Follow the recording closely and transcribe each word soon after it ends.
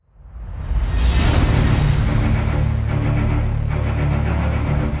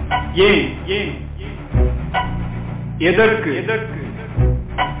ஏன் ஏன் எதற்கு எதற்கு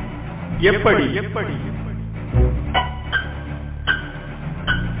எப்படி எப்படி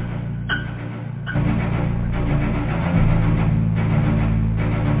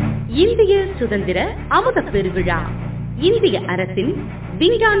இந்திய சுதந்திர அமுத பெருவிழா இந்திய அரசின்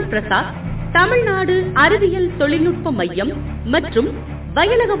விஞ்ஞான் பிரசாத், தமிழ்நாடு அறிவியல் தொழில்நுட்ப மையம் மற்றும்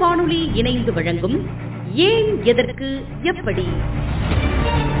வயலக வானொலி இணைந்து வழங்கும் ஏன் எதற்கு எப்படி.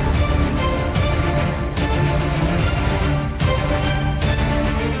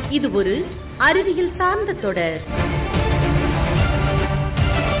 இது ஒரு அறிவியல் சார்ந்த தொடர்.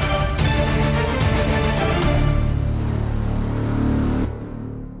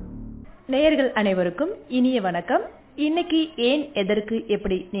 நேயர்கள் அனைவருக்கும் இனிய வணக்கம். இன்னைக்கு ஏன் எதற்கு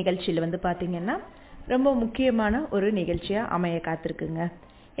எப்படி நிகழ்ச்சியில் பாத்தீங்கன்னா ரொம்ப முக்கியமான ஒரு நிகழ்ச்சியா அமைய காத்திருக்குங்க.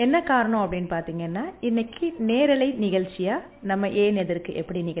 என்ன காரணம் அப்படின்னு பாத்தீங்கன்னா, இன்னைக்கு நேரலை நிகழ்ச்சியா நம்ம ஏன் எதற்கு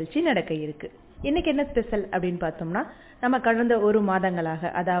எப்படி நிகழ்ச்சி நடக்க இருக்கு. இன்னைக்கு என்ன ஸ்பெஷல் அப்படின்னு பார்த்தோம்னா, நம்ம கடந்த ஒரு மாதங்களாக,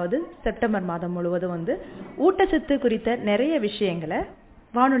 அதாவது செப்டம்பர் மாதம் முழுவதும் ஊட்டச்சத்து குறித்த நிறைய விஷயங்களை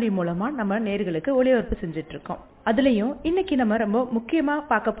வானொலி மூலமா நம்ம நேர்களுக்கு ஒளிபரப்பு செஞ்சுட்டு இருக்கோம். அதுலயும் இன்னைக்கு நம்ம ரொம்ப முக்கியமா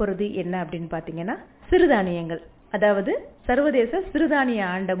பார்க்க போறது என்ன அப்படின்னு பாத்தீங்கன்னா, சிறுதானியங்கள். அதாவது சர்வதேச சிறுதானிய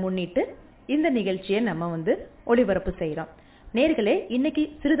ஆண்டை முன்னிட்டு இந்த நிகழ்ச்சியை நம்ம ஒளிபரப்பு செய்யறோம். நேர்களே, இன்னைக்கு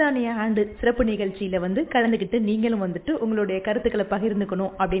சிறுதானிய ஆண்டு சிறப்பு நிகழ்ச்சியில கலந்துகிட்டு நீங்களும் உங்களுடைய கருத்துக்களை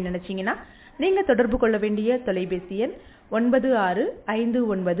பகிர்ந்துக்கணும் அப்படின்னு நினைச்சீங்கன்னா, நீங்க தொடர்பு கொள்ள வேண்டிய தொலைபேசி எண்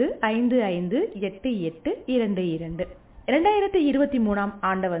 9659558822. 2023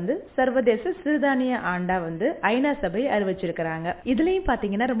 ஆண்டை சர்வதேச சிறுதானிய ஆண்டா ஐநா சபை அறிவிச்சிருக்கிறாங்க. இதுலயும்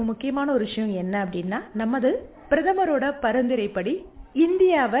பாத்தீங்கன்னா ரொம்ப முக்கியமான ஒரு விஷயம் என்ன அப்படின்னா, நமது பிரதமரோட பரிந்துரைப்படி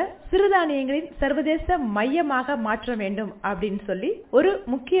இந்தியாவை சிறுதானியங்களின் சர்வதேச மையமாக மாற்ற வேண்டும் அப்படின்னு சொல்லி ஒரு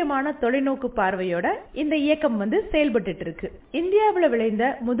முக்கியமான தொலைநோக்கு பார்வையோட இந்த இயக்கம் செயல்பட்டு இருக்கு. இந்தியாவுல விளைந்த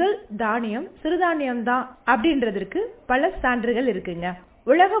முதல் தானியம் சிறுதானியம் தான் அப்படின்றதுக்கு பல சான்றுகள் இருக்குங்க.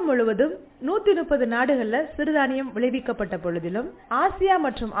 உலகம் முழுவதும் 130 நாடுகள்ல சிறுதானியம் விளைவிக்கப்பட்ட பொழுதிலும், ஆசியா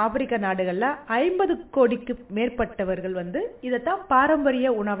மற்றும் ஆப்பிரிக்க நாடுகள்ல 50 கோடிக்கு மேற்பட்டவர்கள் இதத்தான் பாரம்பரிய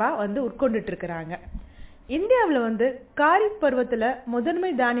உணவா உட்கொண்டுட்டு இருக்கிறாங்க. இந்தியாவுல காரிஃப் பருவத்துல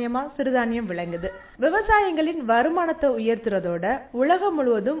முதன்மை தானியமா சிறுதானியம் விளங்குது. விவசாயிகளின் வருமானத்தை உயர்த்துறதோட உலகம்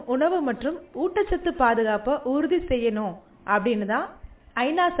முழுவதும் உணவு மற்றும் ஊட்டச்சத்து பாதுகாப்பை உறுதி செய்யணும் அப்படின்னு தான்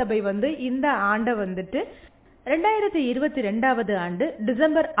ஐநா சபை இந்த ஆண்டை 2022 ஆண்டு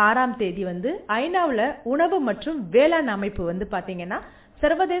டிசம்பர் 6ஆம் தேதி ஐநாவுல உணவு மற்றும் வேளாண் அமைப்பு பாத்தீங்கன்னா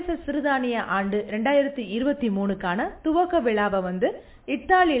சர்வதேச சிறுதானிய ஆண்டு 2023க்கான துவக்க விழாவை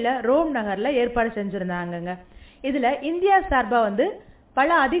இத்தாலியில ரோம் நகர்ல ஏற்பாடு செஞ்சிருந்தாங்க. இதுல இந்தியா சார்பா பல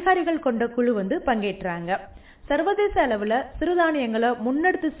அதிகாரிகள் கொண்ட குழு பங்கேற்றாங்க. சர்வதேச அளவுல சிறுதானியங்களை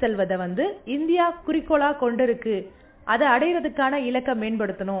முன்னெடுத்து செல்வதை இந்தியா குறிக்கோளா கொண்டிருக்கு. அதை அடையிறதுக்கான இலக்கை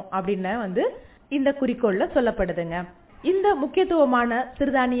மேம்படுத்தணும் அப்படின்னு இந்த குறிக்கோள்ல சொல்லப்படுதுங்க. இந்த முக்கியத்துவமான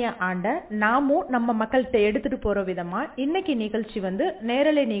சிறுதானிய ஆண்டை நாமும் நம்ம மக்கள்கிட்ட எடுத்துட்டு போற விதமா இன்னைக்கு நிகழ்ச்சி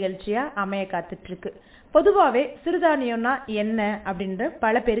நேரலை நிகழ்ச்சியா அமைய காத்துட்டு இருக்கு. பொதுவாவே சிறுதானியம்னா என்ன அப்படின்ற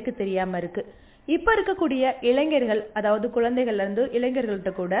பல பேருக்கு தெரியாம இருக்கு. இப்ப இருக்கக்கூடிய இளைஞர்கள், அதாவது குழந்தைகள்ல இருந்து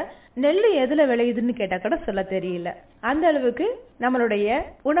இளைஞர்கள்ட்ட கூட நெல்லு எதுல விளையுதுன்னு கேட்டா கூட சொல்ல தெரியல. அந்த அளவுக்கு நம்மளுடைய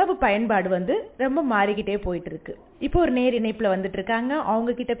உணவு பயன்பாடு ரொம்ப மாறிக்கிட்டே போயிட்டு இருக்கு. இப்போ ஒரு நேர் இணைப்புல வந்துட்டு இருக்காங்க.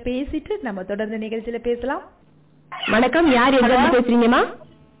 அவங்க கிட்ட பேசிட்டு நம்ம தொடர்ந்து நிகழ்ச்சியில பேசலாம். வணக்கம், யார் எங்க பேசுறீங்கம்மா?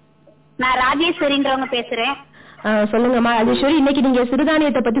 நான் ராஜேஸ்வரின்றவங்க பேசுறேன். சொல்லுங்கம்மா ராஜேஸ்வரி, இன்னைக்கு நீங்க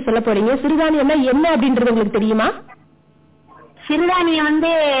சிறுதானியத்தை பத்தி சொல்ல போறீங்க. சிறுதானியம்னா என்ன அப்படின்றது உங்களுக்கு தெரியுமா? சிறுதானியம்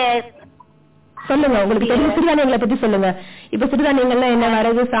சொல்லுங்க, உங்களுக்கு தெரியும் சிறுதானியங்களை பத்தி சொல்லுங்க. இப்ப சிறுதானியங்கள்லாம் என்ன?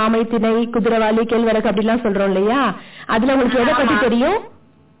 வரகு, சாமை, திணை, குதிரவாளி, கேழ்வரகு அப்படிலாம் சொல்றோம் இல்லையா? அதுல உங்களுக்கு எதை பத்தி தெரியும்?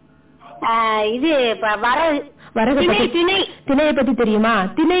 வரகு, திணையை பத்தி தெரியுமா?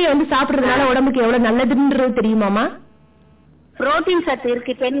 திணையை சாப்பிடுறதுனால உடம்புக்கு எவ்வளவு நல்லதுன்றது தெரியுமாமா? புரோட்டீன் சத்து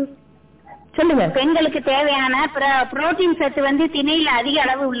இருக்கு. சொல்லுங்க. பெண்களுக்கு தேவையான புரோட்டீன் சத்து திணையில அதிக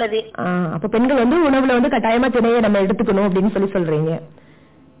அளவு உள்ளது. அப்ப பெண்கள் உணவுல கட்டாயமா திணையை நம்ம எடுத்துக்கணும் அப்படின்னு சொல்றீங்க.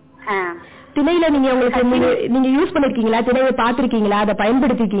 திணையில நீங்க நீங்க யூஸ் பண்ணிருக்கீங்களா? திணையை பாத்திருக்கீங்களா? அதை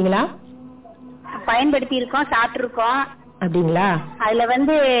பயன்படுத்திருக்கீங்களா? பயன்படுத்தி இருக்கோம், சாப்பிட்டு இருக்கோம். அப்படிங்களா? அதுல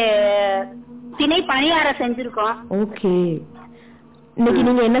திணை பணியாரம் செஞ்சிருக்கோம். ஓகே. இன்னைக்கு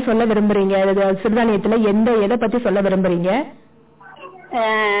நீங்க என்ன சொல்ல விரும்புறீங்க? சிறுதானியத்துல எதை பத்தி சொல்ல விரும்புறீங்க?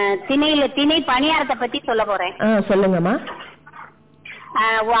 திணை பணியாரத்தை பத்தி சொல்ல போறேன். சொல்லுங்கம்மா.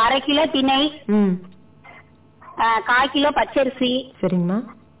 1/2 கிலோ திணை, 1/4 கிலோ பச்சரிசி, சரிங்கம்மா,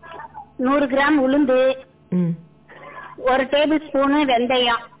 100 கிராம் உளுந்து, 1 டேபிள் ஸ்பூன்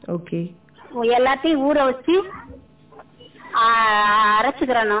வெந்தயம். ஓகே. எல்லாத்தையும் ஊற வச்சு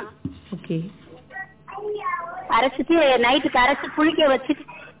அரைச்சுக்கிறணும். ஓகே. அரைச்சிட்டு நைட்டுக்கு அரைச்சு புளிக்க வச்சு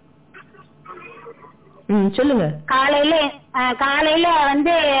சொல்லுங்க. காலையில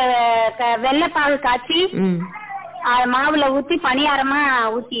வந்து வெள்ளைப்பால் காய்ச்சி மாவுல ஊத்தி பணியாரமா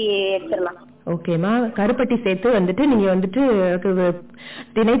ஊத்தி எடுத்துடலாம். ஓகேமா, கருப்பட்டி சேர்த்து வந்துட்டு நீங்க வந்துட்டு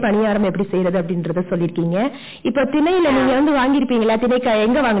திணை பணியாரம் எப்படி செய்யறது அப்படின்றத சொல்லிருக்கீங்க. இப்ப திணையில நீங்க வந்து வாங்கிருப்பீங்களா? திணைக்காய்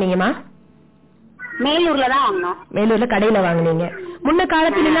எங்க வாங்குனீங்கம்மா? மேலூர்ல தான் வாங்கினோம். மேலூர்ல கடையில வாங்குனீங்க. முன்ன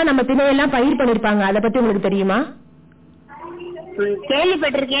காலத்துல எல்லாம் நம்ம திணையெல்லாம் பயிர் பண்ணிருப்பாங்க, அதை பத்தி உங்களுக்கு தெரியுமா?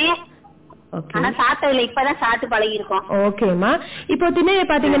 கேள்விப்பட்டிருக்கேன், ஆனா சாப்பிட்டதுல இப்பதான் சாப்பிட்டு பழகி இருக்கோம். ஓகேமா, இப்போ திணையை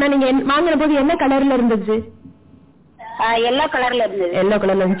பாத்தீங்கன்னா நீங்க வாங்கின போது என்ன கலர்ல இருந்துச்சு? எல்லோ கலர்ல இருந்தது. எல்லோ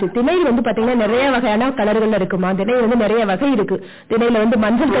கலர்ல இருந்துச்சு. திணை வந்து பாத்தீங்கன்னா நிறைய வகையான கலர்கள் இருக்குமா. திணை வந்து நிறைய வகை இருக்கு. திணையில வந்து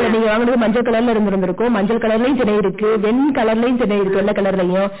மஞ்சள் கலர், நீங்க வாங்குறது மஞ்சள் கலர்ல இருந்திருக்கும். மஞ்சள் கலர்லயும் திணை இருக்கு, வெண் கலர்லயும் திணை இருக்கு, வெள்ளை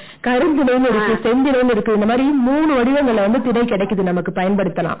கலர்லயும் கருந்திணைன்னு இருக்கு, செந்திணைன்னு இருக்கு. இந்த மாதிரி 3 வடிவங்கள்ல வந்து திணை கிடைக்குது, நமக்கு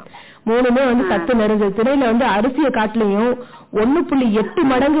பயன்படுத்தலாம். 3மே வந்து சத்து நிறைஞ்சு. திணையில வந்து அரிசியை காட்டிலையும் 1.8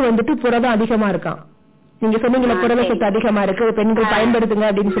 மடங்கு வந்துட்டு புரதம் அதிகமா இருக்கான். நீங்க சொன்னீங்களா புரத சத்து அதிகமா இருக்கு, பெண்கள் பயன்படுத்துங்க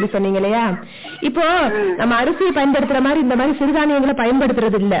அப்படின்னு சொல்லி சொன்னீங்க இல்லையா? இப்போ நம்ம அரிசியை பயன்படுத்துற மாதிரி இந்த மாதிரி சிறுதானியங்களை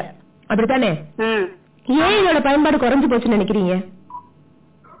பயன்படுத்துறது இல்ல, அப்படித்தானே? ஏன் இதோட பயன்பாடு குறைஞ்சு போச்சுன்னு நினைக்கிறீங்க?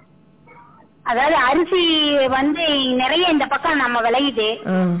 அதாவது அரிசி வந்து நிறைய இந்த பக்கம் நம்ம விளையுது,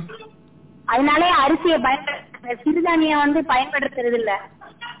 அதனாலே அரிசியை சிறுதானியம் வந்து பயன்படுத்துறது இல்ல.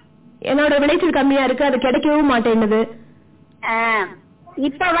 என்னோட விளைச்சல் கம்மியா இருக்கு, அது கிடைக்கவும் மாட்டேங்குது.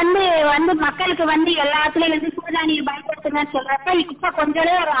 இப்ப வந்து மக்களுக்கு வந்து எல்லாத்துலயும் வந்து சிறுதானியம் பயன்படுத்துங்கன்னு சொல்றப்ப இப்ப கொஞ்சம்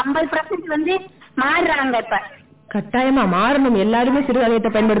ஒரு 50% வந்து மாறுறாங்க. இப்ப கட்டாயமா மாறணும், எல்லாருமே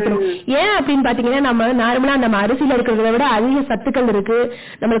சிறுதானியத்தை பயன்படுத்தணும். ஏன் அப்படின்னு பாத்தீங்கன்னா நம்ம நார்மலா நம்ம அரிசியில இருக்கிறத விட அதிக சத்துக்கள் இருக்கு,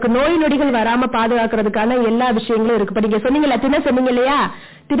 நம்மளுக்கு நோய் நொடிகள் வராம பாதுகாக்கிறதுக்கான எல்லா விஷயங்களும் இருக்கு. இப்ப நீங்க சொன்னீங்களா திணை சொன்னீங்க இல்லையா?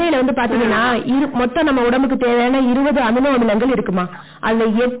 திணையில வந்து பாத்தீங்கன்னா மொத்தம் நம்ம உடம்புக்கு தேவையான 20 அமினோ அமிலங்கள் இருக்குமா, அதுல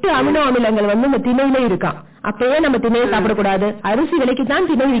 8 அமினோ அமிலங்கள் வந்து இந்த திணையில இருக்கா. அப்பயே நம்ம திணையை சாப்பிடக்கூடாது. அரிசி விலைக்கு தான்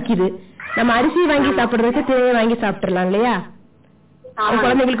திணை விக்குது, நம்ம அரிசி வாங்கி சாப்பிடுறதுக்கு திணையை வாங்கி சாப்பிட்டுறலாம் இல்லையா?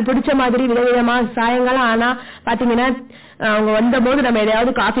 குழந்தைங்களுக்கு பிடிச்ச மாதிரி விதவிதமா சாயங்காலம் ஆனா பாத்தீங்கன்னா அவங்க வந்த போது நம்ம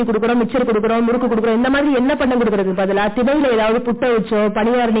ஏதாவது காஃபி குடுக்குறோம், மிச்சர் குடுக்குறோம், முறுக்கு குடுக்குறோம், இந்த மாதிரி என்ன பண்ண குடுக்கறதுக்கு பதிலா திணையில ஏதாவது புட்டை வச்சோ,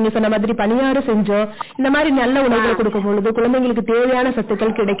 பணியாரம் நீங்க சொன்ன மாதிரி பணியாரம் செஞ்சோ, இந்த மாதிரி நல்ல உணவுகளை கொடுக்கும் பொழுது குழந்தைங்களுக்கு தேவையான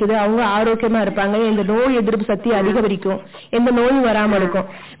சத்துக்கள் கிடைக்குது, அவங்க ஆரோக்கியமா இருப்பாங்க, இந்த நோய் எதிர்ப்பு சக்தி அதிகரிக்கும், எந்த நோயும் வராம இருக்கும்.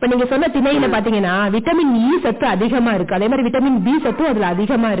 இப்ப நீங்க சொன்ன திணையில பாத்தீங்கன்னா விட்டமின் இ சத்து அதிகமா இருக்கு, அதே மாதிரி விட்டமின் பி சத்து அதுல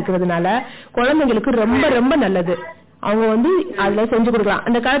அதிகமா இருக்கிறதுனால குழந்தைங்களுக்கு ரொம்ப ரொம்ப நல்லது. அவங்க வந்து அதுல செஞ்சு கொடுக்கலாம்.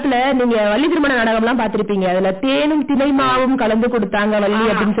 அந்த காலத்துல நீங்க வள்ளி திருமண நாடகம் எல்லாம் பாத்திருப்பீங்க, அதுல தேனும் திணை மாவும் கலந்து கொடுத்தாங்க வள்ளி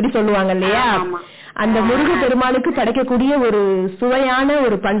அப்படின்னு சொல்லி சொல்லுவாங்க இல்லையா? அந்த முருக பெருமாளுக்கு படைக்கக்கூடிய ஒரு சுவையான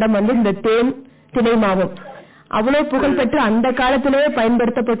ஒரு பண்டம் வந்து இந்த தேன் திணை மாவும். அவ்வளவு புகழ்பெற்று அந்த காலத்திலேயே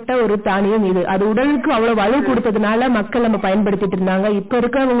பயன்படுத்தப்பட்ட ஒரு தானியம் இது. அது உடலுக்கு அவ்வளவு வலு கொடுத்ததுனால மக்கள் நம்ம பயன்படுத்திட்டு இருந்தாங்க. இப்ப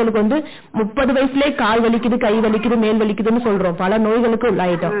இருக்கவங்களுக்கு வந்து 30 வயசுலயே கால் வலிக்குது, கை வலிக்குது, மேல் வலிக்குதுன்னு சொல்றோம், பல நோய்களுக்கு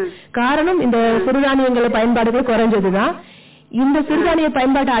உள்ளாயிட்டோம். காரணம் இந்த சிறுதானியங்கள பயன்பாடுகள் குறைஞ்சதுதான். இந்த சிறுதானிய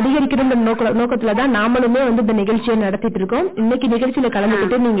பயன்பாட்டை அதிகரிக்கிற நோக்கத்துலதான் நாமளுமே வந்து இந்த நிகழ்ச்சியை நடத்திட்டு இருக்கோம். இன்னைக்கு நிகழ்ச்சியில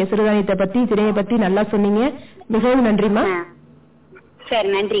கலந்துக்கிட்டு நீங்க சிறுதானியத்தை பத்தி திணையை பத்தி நல்லா சொன்னீங்க, மிகவும் நன்றிமா.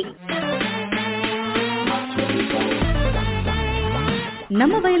 சரி, நன்றி.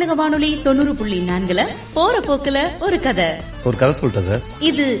 நம்ம வயலக வானொலி 90.4 போற போக்குல ஒரு கதை சொல்றது.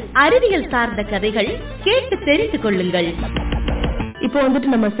 இது அறிவியல் சார்ந்த கதைகள், கேட்டு தெரிந்து கொள்ளுங்கள். இப்போ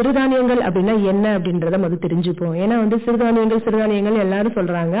வந்துட்டு நம்ம சிறுதானியங்கள் அப்படின்னா என்ன அப்படின்றத முதல் தெரிஞ்சுப்போம். ஏன்னா வந்து சிறுதானியங்கள் எல்லாரும்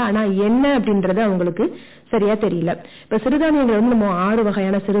சொல்றாங்க, ஆனா என்ன அப்படின்றத அவங்களுக்கு சரியா தெரியல. இப்ப சிறுதானியங்கள் வந்து நம்ம 6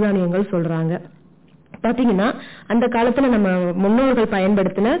 வகையான சிறுதானியங்கள் சொல்றாங்க. பாத்தீங்கன்னா அந்த காலத்துல நம்ம முன்னோர்கள்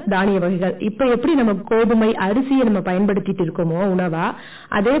பயன்படுத்தின தானிய வகைகள் இப்ப எப்படி நம்ம கோதுமை அரிசியை நம்ம பயன்படுத்திட்டு இருக்கோமோ உணவா,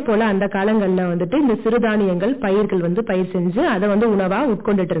 அதே போல அந்த காலங்கள்ல வந்துட்டு இந்த சிறுதானியங்கள் பயிர்கள் வந்து பயிர் செஞ்சு அதை வந்து உணவா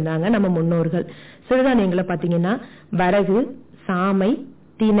உட்கொண்டுட்டு இருந்தாங்க நம்ம முன்னோர்கள். சிறுதானியங்களை பாத்தீங்கன்னா வரகு, சாமை,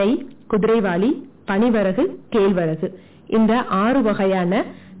 திணை, குதிரைவாளி, பனிவரகு, கேழ்வரகு, இந்த 6 வகையான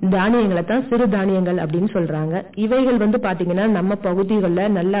தானியங்களை தான் சிறுதானியங்கள் அப்படின்னு சொல்றாங்க. இவைகள் வந்து பாத்தீங்கன்னா நம்ம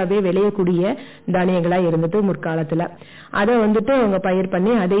பகுதிகளில் நல்லாவே விளையக்கூடிய தானியங்களா இருந்துட்டு முற்காலத்துல அதை வந்துட்டு அவங்க பயிர்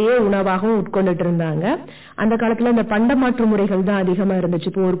பண்ணி அதையே உணவாகவும் உட்கொண்டுட்டு இருந்தாங்க. அந்த காலத்துல இந்த பண்டமாற்று முறைகள் தான் அதிகமா இருந்துச்சு.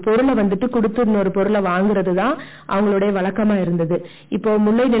 இப்போ ஒரு பொருளை வந்துட்டு கொடுத்து இன்னொரு பொருளை வாங்குறது தான் அவங்களுடைய வழக்கமா இருந்தது. இப்போ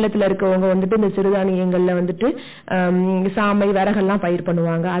முல்லை நிலத்துல இருக்கவங்க வந்துட்டு இந்த சிறுதானியங்கள்ல வந்துட்டு சாமை, வரகெல்லாம் பயிர்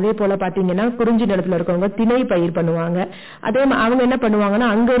பண்ணுவாங்க. அதே போல பாத்தீங்கன்னா குறிஞ்சி நிலத்துல இருக்கவங்க திணை பயிர் பண்ணுவாங்க. அதே அவங்க என்ன பண்ணுவாங்கன்னா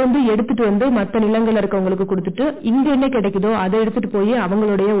அங்க இருந்து எடுத்துட்டு வந்து மற்ற நிலங்கள்ல இருக்கவங்களுக்கு கொடுத்துட்டு இங்க என்ன கிடைக்குதோ அதை எடுத்துட்டு போய்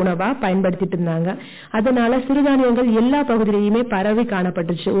அவங்களுடைய உணவா பயன்படுத்திட்டு இருந்தாங்க. அதனால சிறுதானியங்கள் எல்லா பகுதியிலுமே பரவி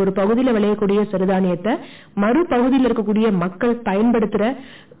காணப்பட்டுச்சு. ஒரு பகுதியில விளையக்கூடிய சிறுதானியத்தை மறு பகுதியில் இருக்கக்கூடிய மக்கள் பயன்படுத்துற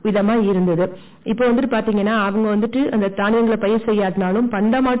விதமா இருந்தது. இப்ப வந்துட்டு பாத்தீங்கன்னா அவங்க வந்துட்டு அந்த தானியங்களை பயிர் செய்யாதனாலும்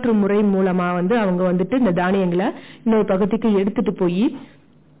பண்டமாற்று முறை மூலமா வந்து அவங்க வந்துட்டு இந்த தானியங்களை இன்னொரு பகுதிக்கு எடுத்துட்டு போய்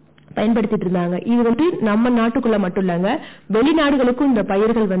பயன்படுத்திட்டு இருந்தாங்க. இது வந்து நம்ம நாட்டுக்குள்ள மட்டும் இல்லங்க, வெளிநாடுகளுக்கும் இந்த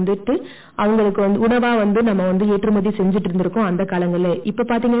பயிர்கள் வந்துட்டு அவங்களுக்கு வந்து உணவா வந்து நம்ம வந்து ஏற்றுமதி செஞ்சுட்டு இருந்திருக்கோம் அந்த காலங்கள்ல. இப்ப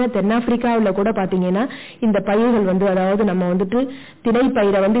பாத்தீங்கன்னா தென்னாப்பிரிக்காவில கூட பாத்தீங்கன்னா இந்த பயிர்கள் வந்து, அதாவது நம்ம வந்துட்டு திணை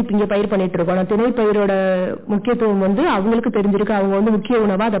பயிரை வந்து இப்ப இங்க பயிர் பண்ணிட்டு இருக்கோம். திணை பயிரோட முக்கியத்துவம் வந்து அவங்களுக்கு தெரிஞ்சிருக்கு, அவங்க வந்து முக்கிய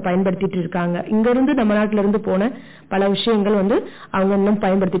உணவா அதை பயன்படுத்திட்டு இருக்காங்க. இங்க இருந்து நம்ம நாட்டுல இருந்து போன பல விஷயங்கள் வந்து அவங்க இன்னும்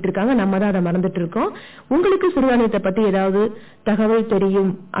பயன்படுத்திட்டு இருக்காங்க, நம்ம தான் அதை மறந்துட்டு இருக்கோம். உங்களுக்கு சிறுதானியத்தை பத்தி ஏதாவது தகவல் தெரியும்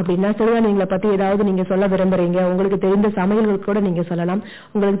அப்படின்னா, சிறுதானியங்களை பத்தி ஏதாவது நீங்க சொல்ல விரும்புறீங்க, உங்களுக்கு தெரிந்த சமையல்கள் கூட நீங்க சொல்லலாம்.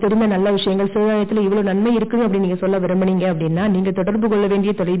 உங்களுக்கு தெரிந்த நல்ல விஷயங்கள், சிறுதானியத்துல இவ்வளவு நன்மை இருக்குது அப்படின்னு நீங்க சொல்ல விரும்புனீங்க அப்படின்னா நீங்க தொடர்பு கொள்ள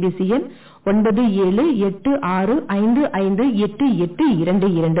வேண்டிய தொலைபேசி எண்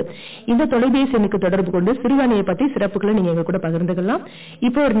 9786558822. இந்த தொலைபேசி எண்ணுக்கு தொடர்பு கொண்டு சிறுதானிய பத்தி சிறப்புகளை நீங்க எங்க கூட பகிர்ந்துக்கலாம்.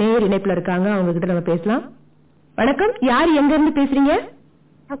 இப்போ ஒரு நேயர் இணைப்புல இருக்காங்க, அவங்க கிட்ட நம்ம பேசலாம். வணக்கம், யார் எங்க இருந்து பேசுறீங்க?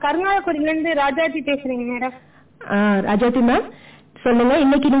 கருணாலக்குடியில இருந்து ராஜாத்தி பேசுறீங்க மேடம். ராஜாத்தி மேம், சொல்லுங்க,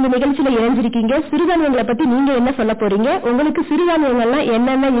 இன்னைக்கு நீங்க நிகழ்ச்சியில இணைஞ்சிருக்கீங்க. சிறுதானியங்களை பத்தி நீங்க என்ன சொல்ல போறீங்க? உங்களுக்கு சிறுதானியங்கள்லாம்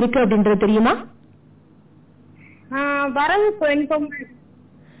என்னென்ன இருக்கு அப்படின்றது தெரியுமா? வரகு வெண்பொங்கல்,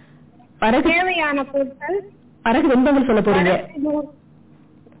 தேவையான பொருட்கள். வரகு வெண்பொங்கல் சொல்ல போறீங்க?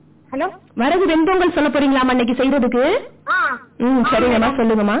 ஹலோ, வரகு வெண்பொங்கல் சொல்ல போறீங்களாமா இன்னைக்கு செய்யறதுக்கு? சரிங்கம்மா,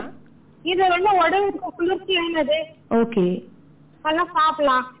 சொல்லுங்கம்மா. இது வந்து உடம்புக்கு குளிர்ச்சியானது. ஓகே, அதெல்லாம்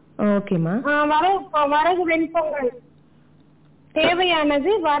சாப்பிடலாம். ஓகேமா. வரகு வெண்பொங்கல் தேவையானது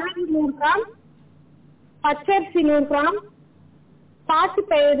வரகு 100 கிராம், பச்சரிசி 100 கிராம், பாசி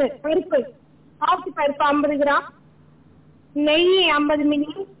பருப்பு 50 கிராம், நெய் 50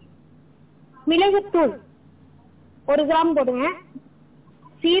 மில்லி, மிளகுத்தூள் 1 கிராம் போடுங்க,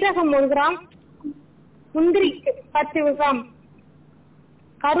 சீரகம் 1 கிராம், முந்திரி 10 கிராம்,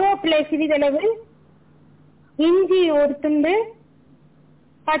 கருவேப்பிலை சிறிதளவு, இஞ்சி 1 துண்டு,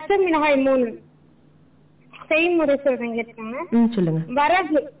 பச்சை மிளகாய் 3. செய்முறை சொல்லுங்க.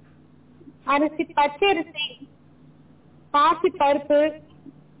 வரகு அரிசி, பச்சரிசி, பாசி பருப்பு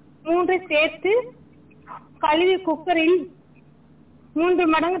 3 சேர்த்து கழுவி குக்கரில் 3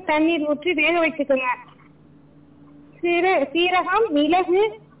 மடங்கு தண்ணீர் ஊற்றி வேக வச்சுக்கோங்க. சீரகம், மிளகு,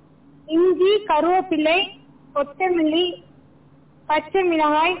 இஞ்சி, கருவேப்பிலை, கொத்தமல்லி, பச்சை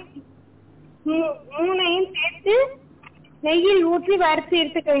மிளகாய் 3ஐயும் சேர்த்து நெய்யில் ஊற்றி வறுத்து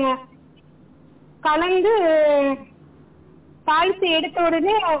எடுத்துக்கோங்க. கலந்து தாளித்து எடுத்த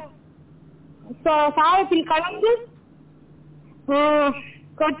உடனே சாதத்தில் கலந்து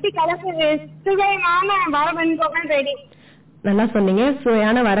கொட்டி கலந்து சுவையான வரகு வெண்பொங்கல் ரெடி. நல்லா சொன்னீங்க,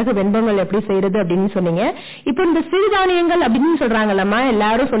 சுவையான வரகு வெண்பொங்கல் எப்படி செய்யறது அப்படின்னு சொன்னீங்க. இப்போ இந்த சிறுதானியங்கள் அப்படின்னு சொல்றாங்கல்லம்மா,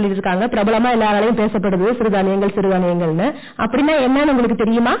 எல்லாரும் சொல்லிட்டு இருக்காங்க, பிரபலமா எல்லாராலையும் பேசப்படுது சிறுதானியங்கள்னு. அப்படின்னா என்னன்னு உங்களுக்கு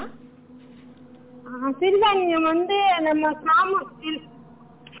தெரியுமா? சிறுதானியம் வந்து நம்ம கிராமத்தில்.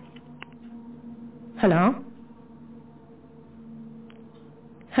 ஹலோ,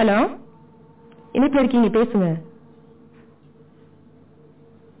 இணைப்புல இருக்கீங்க, பேசுங்க.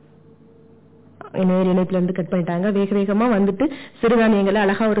 இணைப்புல இருந்து கட் பண்ணிட்டாங்க. வேகமா வந்துட்டு சிறுதானியங்களை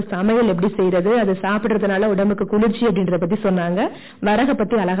அழகா ஒரு சமையல் எப்படி செய்யறது, அது சாப்பிடுறதுனால உடம்புக்கு குளிர்ச்சி அப்படின்றத பத்தி சொன்னாங்க. வரகை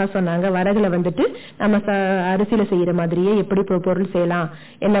பத்தி அழகா சொன்னாங்க. வரகுல வந்துட்டு நம்ம அரிசியில செய்யற மாதிரியே எப்படி பொருள் செய்யலாம்,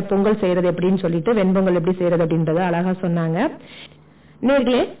 என்ன பொங்கல் செய்யறது எப்படின்னு சொல்லிட்டு, வெண்பொங்கல் எப்படி செய்யறது அப்படின்றத அழகா சொன்னாங்க.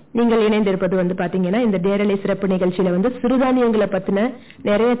 நேர்களே, நீங்கள் இணைந்திருப்பது வந்து பாத்தீங்கன்னா இந்த நேரலை சிறப்பு நிகழ்ச்சியில வந்து சிறுதானியங்களை பத்தின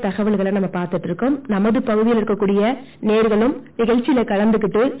நிறைய தகவல்களை நம்ம பார்த்துட்டு இருக்கோம். நமது பகுதியில் இருக்கக்கூடிய நேர்களும் நிகழ்ச்சியில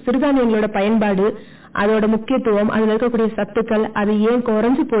கலந்துகிட்டு சிறுதானியங்களோட பயன்பாடு, அதோட முக்கியத்துவம், அதுல இருக்கக்கூடிய சத்துக்கள், அது ஏன்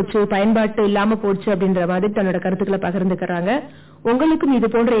குறைஞ்சு போச்சு, பயன்பாட்டு இல்லாம போச்சு அப்படின்ற மாதிரி தன்னோட கருத்துக்களை பகிர்ந்துக்கிறாங்க. உங்களுக்கும் இது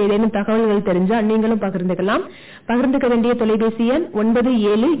போன்ற ஏதேனும் தகவல்கள் தெரிஞ்சா நீங்களும் பகிர்ந்துக்கலாம். பகிர்ந்துக்க வேண்டிய தொலைபேசி எண்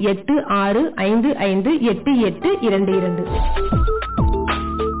 9786558822.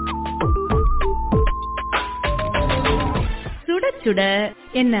 சுட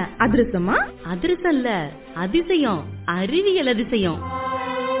என்ன அதிரசமா? அதிரசம் இல்ல, அதிசயம், அறிவியல் அதிசயம்.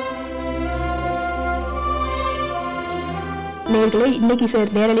 நேர்களே, இன்னைக்கு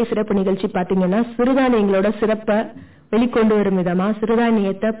நேரலை சிறப்பு நிகழ்ச்சி பாத்தீங்கன்னா சிறுதானியங்களோட சிறப்பை வெளிக்கொண்டு வரும் விதமா,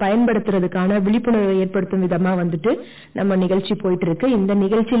 சிறுதானியத்தை பயன்படுத்துறதுக்கான விழிப்புணர்வை ஏற்படுத்தும் விதமா வந்துட்டு நம்ம நிகழ்ச்சி போயிட்டு இருக்கு. இந்த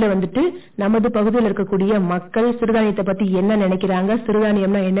நிகழ்ச்சியில வந்துட்டு நமது பகுதியில் இருக்கக்கூடிய மக்கள் சிறுதானியத்தை பத்தி என்ன நினைக்கிறாங்க,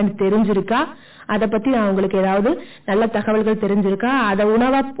 சிறுதானியம்னா என்னன்னு தெரிஞ்சிருக்கா, அதை பத்தி அவங்களுக்கு ஏதாவது நல்ல தகவல்கள் தெரிஞ்சிருக்கா, அதை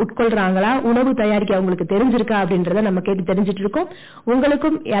உணவா உட்கொள்றாங்களா, உணவு தயாரிக்க அவங்களுக்கு தெரிஞ்சிருக்கா அப்படின்றத நம்ம கேட்டு தெரிஞ்சிட்டு இருக்கோம்.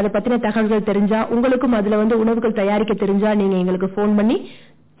 உங்களுக்கும் அதை பத்தின தகவல்கள் தெரிஞ்சா, உங்களுக்கும் அதுல வந்து உணவுகள் தயாரிக்க தெரிஞ்சா நீங்க எங்களுக்கு போன் பண்ணி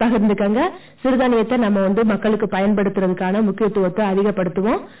பகிர்ந்துக்கங்க. சிறுதானியத்தை நம்ம வந்து மக்களுக்கு பயன்படுத்துறதுக்கான முக்கியத்துவத்தை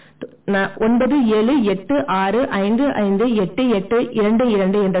அதிகப்படுத்துவோம்.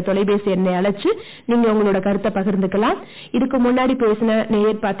 9786558822 என்ற தொலைபேசி எண்ணை அழைச்சு நீங்க உங்களோட கருத்தை பகிர்ந்துக்கலாம். இதுக்கு முன்னாடி பேசின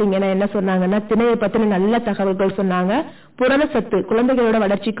நேயர் பாத்தீங்கன்னா என்ன சொன்னாங்கன்னா, திணையை பத்தின நல்ல தகவல்கள் சொன்னாங்க. புரதச்சத்து குழந்தைகளோட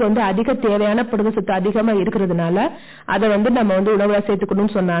வளர்ச்சிக்கு அதிக தேவையான புரதச்சத்து அதிகமா இருக்கிறதுனால அதை நம்ம உணவுல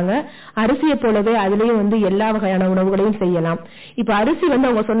சேர்த்துக்கணும்னு சொன்னாங்க. அரிசியை போலவே அதுலயும் எல்லா வகையான உணவுகளையும் செய்யலாம். இப்ப அரிசி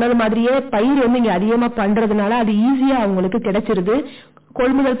அவங்க சொன்னது மாதிரியே பயிர் இங்க அதிகமா பண்றதுனால அது ஈஸியா அவங்களுக்கு கிடைச்சிருது.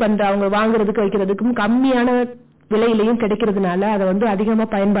 கொள்முதல் பண்ற அவங்க வாங்குறதுக்கு வைக்கிறதுக்கும் கம்மியான விலையிலையும் கிடைக்கிறதுனால அதை அதிகமா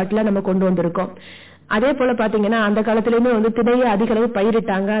பயன்பாட்டுல நம்ம கொண்டு வந்திருக்கோம். அதே போல பாத்தீங்கன்னா அந்த காலத்திலயுமே திணையை அதிக அளவு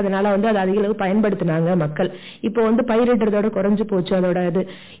பயிரிட்டாங்க. அதனால அதை அதிக அளவு பயன்படுத்தினாங்க மக்கள். இப்போ பயிரிடுறதோட குறைஞ்சு போச்சு அதோட இது.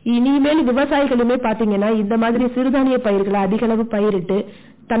 இனிமேல் விவசாயிகளுமே பாத்தீங்கன்னா இந்த மாதிரி சிறுதானிய பயிர்களை அதிக அளவு பயிரிட்டு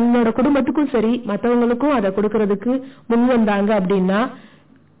தன்னோட குடும்பத்துக்கும் சரி மற்றவங்களுக்கும் அதை கொடுக்கறதுக்கு முன் வந்தாங்க அப்படின்னா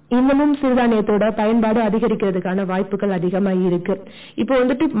இன்னமும் சிறுதானியத்தோட பயன்பாடு அதிகரிக்கிறதுக்கான வாய்ப்புகள் அதிகமா இருக்கு. இப்போ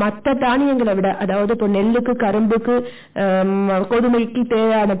மற்ற தானியங்களை விட, அதாவது இப்போ நெல்லுக்கு, கரும்புக்கு, கோதுமைக்கு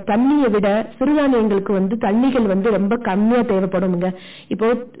தேவையான தண்ணியை விட சிறுதானியங்களுக்கு தண்ணிகள் ரொம்ப கம்மியா தேவைப்படுங்க. இப்போ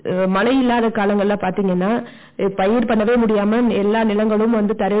மழை இல்லாத காலங்கள்ல பாத்தீங்கன்னா பயிர் பண்ணவே முடியாம எல்லா நிலங்களும்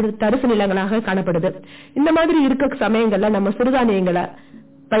தரிசு நிலங்களாக காணப்படுது. இந்த மாதிரி இருக்க சமயங்கள்ல நம்ம சிறுதானியங்களை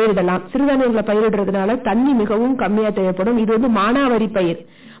பயிரிடலாம். சிறுதானியங்களை பயிரிடுறதுனால தண்ணி மிகவும் கம்மியா தேவைப்படும். இது மானாவாரி பயிர்.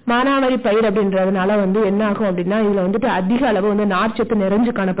 மானாவாரி பயிர் அப்படின்றதுனால என்ன ஆகும் அப்படின்னா இதுல அதிக அளவு நார்ச்சத்து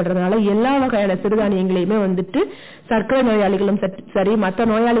நிறைஞ்சு காணப்படுறதுனால எல்லா வகையான சிறுதானியங்களையுமே சர்க்கரை நோயாளிகளும் சரி மற்ற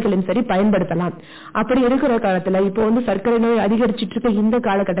நோயாளிகளும் சரி பயன்படுத்தலாம். அப்படி இருக்கிற காலத்துல இப்போ சர்க்கரை நோய் அதிகரிச்சிட்டு இருக்க இந்த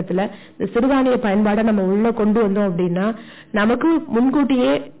காலகட்டத்துல சிறுதானிய பயன்பாடை நம்ம உள்ள கொண்டு வந்தோம் அப்படின்னா நமக்கு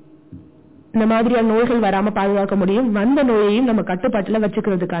முன்கூட்டியே இந்த மாதிரியான நோய்கள் வராம பாதுகாக்க முடியும். வந்த நோயையும் நம்ம கட்டுப்பாட்டுல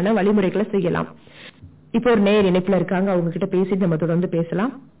வச்சுக்கிறதுக்கான வழிமுறைகளை செய்யலாம். இப்போ ஒரு நேயர் இணைப்புல இருக்காங்க, அவங்க கிட்ட பேசிட்டு நம்ம தொடர்ந்து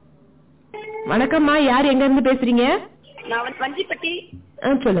பேசலாம். வணக்கம்மா, யார் எங்க இருந்து பேசுறீங்க? நான் வஞ்சிப்பட்டி.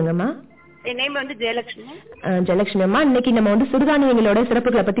 சொல்லுங்கம்மா. என் நேம் ஜெயலட்சுமி. ஜெயலட்சுமி அம்மா, இன்னைக்கு நம்ம சிறுதானியங்களோட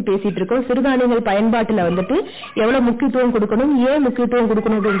சிறப்புகளை பத்தி பேசிட்டு இருக்கோம். சிறுதானியங்கள் பயன்பாட்டுல எவ்வளவு முக்கியத்துவம் கொடுக்கணும், ஏன் முக்கியத்துவம்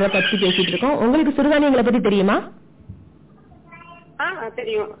கொடுக்கணும் அப்படின்ற பத்தி பேசிட்டு இருக்கோம். உங்களுக்கு சிறுதானியங்களை பத்தி தெரியுமா?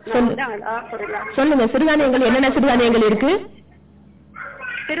 சொல்லுங்க, சிறுதானியங்கள் என்னென்ன சிறுதானியங்கள் இருக்கு?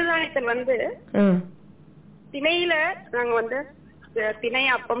 சிறுதானியத்தில் திணையில நாங்க திணை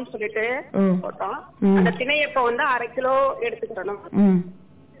அப்பம் சொல்லிட்டு போட்டோம். அந்த திணையப்பம் 1/2 கிலோ எடுத்துக்கிறோம்.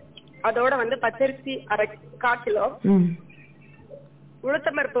 அதோட பச்சரிசி 1/4 கிலோ,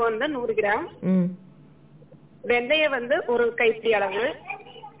 உளுத்தம்பருப்பு 100 கிராம், வெந்தயம் 1 கைப்பிடி அளவு,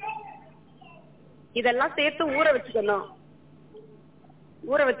 இதெல்லாம் சேர்த்து ஊற வச்சுக்கணும்.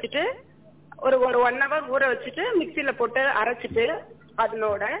 ஊற வச்சுட்டு ஒரு 1 hour ஊற வச்சுட்டு மிக்சியில போட்டு அரைச்சிட்டு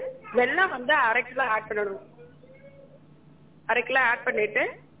அதனோட வெல்லம் 1/2 கிலோ ஆட் பண்ணணும். 1/2 கிலோ ஆட் பண்ணிட்டு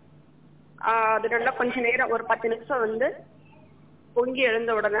அது நல்லா கொஞ்ச நேரம் ஒரு 10 நிமிஷம் பொங்கி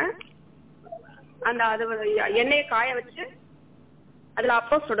எழுந்த உடனே அது எண்ணெயை காய வச்சு அதுல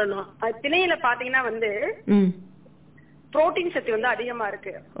அப்பம் சுடணும். அது திணையில பாத்தீங்கன்னா புரோட்டீன் சத்து அதிகமா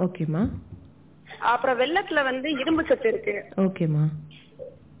இருக்கு. ஓகேமா. அப்புறம் வெல்லத்துல இரும்பு சத்து இருக்கு. ஓகேமா.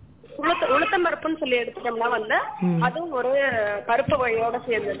 உளுத்தம்பருப்புன்னு சொல்லி எடுத்துட்டோம்னா அதுவும் ஒரு பருப்பு வகையோட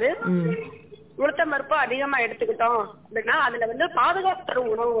சேர்ந்தது. உளுத்தம்பருப்பு அதிகமா எடுத்துக்கிட்டோம் அப்படின்னா அதுல பாதுகாப்பு தரும்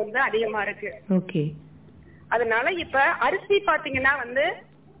உணவு அதிகமா இருக்கு. ஓகே. அதனால இப்ப அரிசி பாத்தீங்கன்னா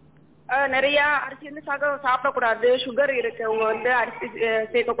நிறைய அரிசி சாப்பிடக்கூடாது, சுகர் இருக்கு, அவங்க அரிசி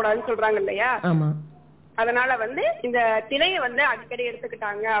சேர்க்க கூடாதுன்னு சொல்றாங்க இல்லையா? அதனால இந்த திணையை அடிக்கடி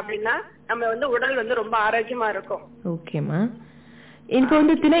எடுத்துக்கிட்டாங்க அப்படின்னா நம்ம உடல் ரொம்ப ஆரோக்கியமா இருக்கும். ஓகேமா. இப்போ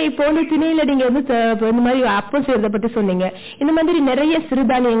திணையில நீங்க இந்த மாதிரி அப்பம் செய்யறத பத்தி சொன்னீங்க. இந்த மாதிரி நிறைய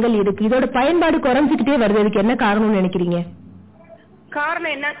சிறுதானியங்கள் இருக்கு, இதோட பயன்பாடு குறைஞ்சிக்கிட்டே வருது. இதுக்கு என்ன காரணம்னு நினைக்கிறீங்க?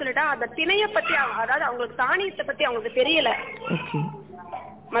 காரணம் என்ன சொல்லிட்டா அந்த திணைய பத்தி, அதாவது அவங்களுக்கு தானியத்தை பத்தி அவங்களுக்கு தெரியல.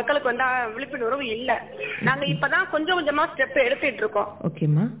 மக்களுக்கு விழிப்புணர்வு இல்ல. நாங்க இப்பதான் கொஞ்சம் கொஞ்சமா ஸ்டெப் எடுத்துட்டு இருக்கோம்.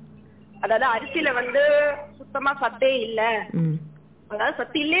 ஓகேமா. அதாவது அரிசியில சுத்தமா சத்தே இல்ல, அதாவது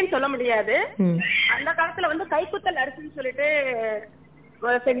சத்து இல்லேன்னு சொல்ல முடியாது. அந்த காலத்துல கைக்குத்தல் அரிசின்னு சொல்லிட்டு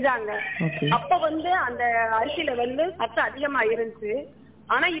செஞ்சாங்க. அப்ப அந்த அரிசியில சத்து அதிகமா இருந்துச்சு.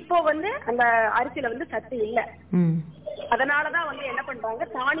 ஆனா இப்போ அந்த அரிசியில சத்து இல்ல. அதனாலதான் என்ன பண்றாங்க,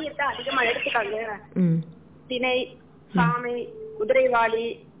 தானியத்தை அதிகமா எடுத்துக்காங்க. திணை, சாமை, குதிரைவாளி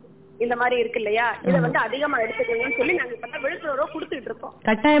இந்த மாதிரி இருக்கு இல்லையா, இதை வந்து அதிகமா எடுத்துக்கணும்னு சொல்லி நாங்க இப்ப விழிப்புணர்வு கொடுத்துட்டு இருக்கோம்.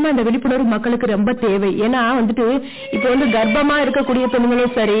 கட்டாயமா இந்த விழிப்புணர்வு மக்களுக்கு ரொம்ப தேவை. ஏன்னா வந்துட்டு இப்ப வந்து கர்ப்பமா இருக்கக்கூடிய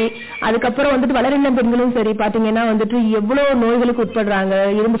பெண்களும் சரி, அதுக்கப்புறம் வந்துட்டு வளரின பெண்களும் சரி பாத்தீங்கன்னா வந்துட்டு எவ்வளவு நோய்களுக்கு உட்படுறாங்க.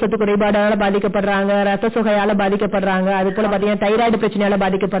 இரும்பு சத்து குறைபாடால பாதிக்கப்படுறாங்க, ரத்த சோகையால பாதிக்கப்படுறாங்க, அது போல பாத்தீங்கன்னா தைராய்டு பிரச்சனையால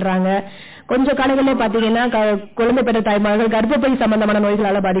பாதிக்கப்படுறாங்க. கொஞ்ச காலங்களே பாத்தீங்கன்னா குழந்தை பெற்ற தாய்மார்கள் கர்ப்பப்பை சம்பந்தமான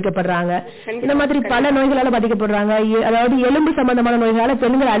நோய்களால பாதிக்கப்படுறாங்க. இந்த மாதிரி பல நோய்களால பாதிக்கப்படுறாங்க. அதாவது எலும்பு சம்பந்தமான நோய்களால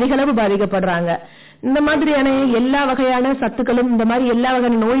பெண்கள் அதிக அளவு பாதிக்கப்படுறாங்க. இந்த மாதிரியான எல்லா வகையான சத்துக்களும், இந்த மாதிரி எல்லா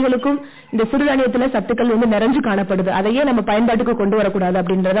வகையான நோய்களுக்கும் இந்த சிறுதானியத்துல சத்துக்கள் வந்து நிறைஞ்சு காணப்படுது. அதையே நம்ம பயன்பாட்டுக்கு கொண்டு வரக்கூடாது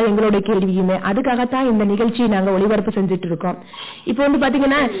அப்படின்றத எங்களுடைய கேள்வியுமே. அதுக்காகத்தான் இந்த நிகழ்ச்சியை நாங்க ஒளிபரப்பு செஞ்சுட்டு இருக்கோம். இப்ப வந்து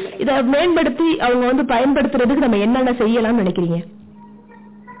பாத்தீங்கன்னா இதை மேம்படுத்தி அவங்க வந்து பயன்படுத்துறதுக்கு நம்ம என்னென்ன செய்யலாம்னு நினைக்கிறீங்க?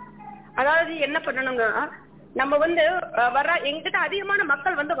 அதாவது என்ன பண்ணணுங்க, நம்ம வந்து வர எங்கிட்ட அதிகமான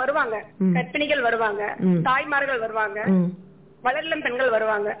மக்கள் வந்து வருவாங்க. கர்ப்பிணிகள் வருவாங்க, தாய்மார்கள் வருவாங்க, வளரிளம் பெண்கள்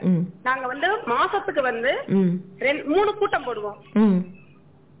வருவாங்க. நாங்க வந்து மாசத்துக்கு வந்து 3 கூட்டம் போடுவோம்.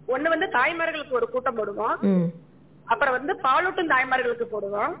 ஒண்ணு வந்து தாய்மார்களுக்கு ஒரு கூட்டம் போடுவோம், அப்புறம் வந்து பாலூட்டும் தாய்மார்களுக்கு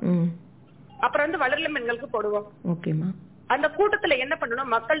போடுவோம், அப்புறம் வந்து வளரிளம் பெண்களுக்கு போடுவோம். அந்த கூட்டத்துல என்ன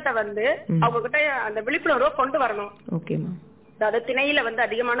பண்ணணும், மக்கள்கிட்ட வந்து அவங்க கிட்ட அந்த விழிப்புணர்வை கொண்டு வரணும். அதாவது திணையில வந்து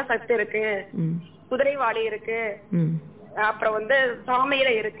அதிகமான சத்து இருக்கு, குதிரைவாளி இருக்கு, அப்புறம் வந்து சாமையில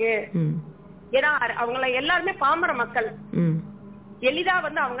இருக்கு. ஏன்னா அவங்கள எல்லாருமே பாமர மக்கள், எளிதா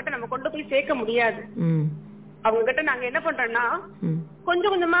வந்து அவங்ககிட்ட நம்ம கொண்டு போய் சேர்க்க முடியாது. அவங்க கிட்ட நாங்க என்ன பண்றோம்னா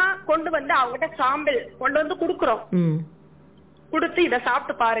கொஞ்சம் கொஞ்சமா கொண்டு வந்து அவங்ககிட்ட சாம்பிள் கொண்டு வந்து குடுக்குறோம். குடுத்து இத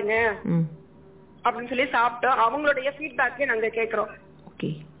சாப்பிட்டு பாருங்க அப்படின்னு சொல்லி சாப்பிட்டு அவங்களுடைய ஃபீட்பேக்கே நாங்க கேக்குறோம்.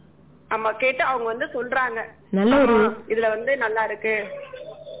 ஆமா, கேட்டு அவங்க வந்து சொல்றாங்க நல்ல ஒரு இதுல வந்து நல்லா இருக்கு.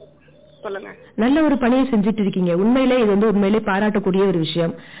 சொல்லுங்க. நல்ல ஒரு பணியை செஞ்சுட்டு இருக்கீங்க. உண்மையிலே இது வந்து உண்மையிலே பாராட்டக்கூடிய ஒரு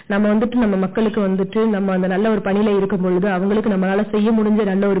விஷயம். நம்ம வந்துட்டு நம்ம மக்களுக்கு வந்துட்டு நம்ம அந்த நல்ல ஒரு பணியில இருக்கும் பொழுது அவங்களுக்கு நம்மளால செய்ய முடிஞ்ச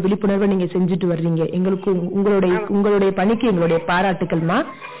நல்ல ஒரு விழிப்புணர்வை நீங்க செஞ்சுட்டு வர்றீங்க. எங்களுக்கு உங்களுடைய பணிக்கு எங்களுடைய பாராட்டுக்கள்மா.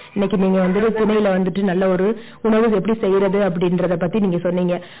 இன்னைக்கு நீங்க வந்துட்டு துணையில வந்துட்டு நல்ல ஒரு உணவு எப்படி செய்யறது அப்படின்றத பத்தி நீங்க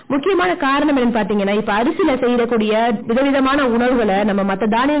சொன்னீங்க. முக்கியமான காரணம் என்னன்னு பாத்தீங்கன்னா, இப்ப அரிசியில செய்யக்கூடிய விதவிதமான உணவுகளை நம்ம மத்த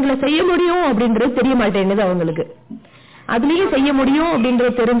தானியங்களை செய்ய முடியும் அப்படின்றது தெரிய மாட்டேங்குது அவங்களுக்கு. அதுலயும் செய்ய முடியும்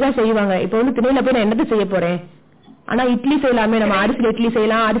அப்படின்றது தெரிஞ்சா செய்வாங்க. இப்ப வந்து திணையில போய் நான் என்னது செய்ய போறேன், ஆனா இட்லி செய்யலாமே, நம்ம அரிசியில இட்லி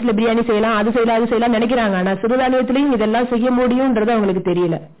செய்யலாம், அரிசியில பிரியாணி செய்யலாம், அது செய்யலாம் நினைக்கிறாங்க. ஆனா சிறுதானியத்திலயும் இதெல்லாம் செய்ய முடியும்ன்றது அவங்களுக்கு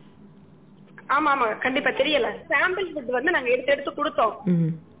தெரியல. ஆமா ஆமா, கண்டிப்பா தெரியல. சாம்பிள் ஃபுட் வந்து நாங்க எடுத்து கொடுத்தோம்.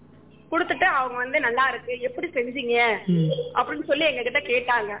 கொடுத்துட்டு அவங்க வந்து நல்லா இருக்கு, எப்படி செஞ்சீங்க அப்படின்னு சொல்லி எங்க கிட்ட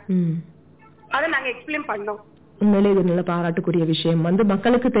கேட்டாங்க. அதை நாங்க எக்ஸ்பிளைன் பண்ணோம். உண்மையிலே இது நல்ல பாராட்டுக்குரிய விஷயம். வந்து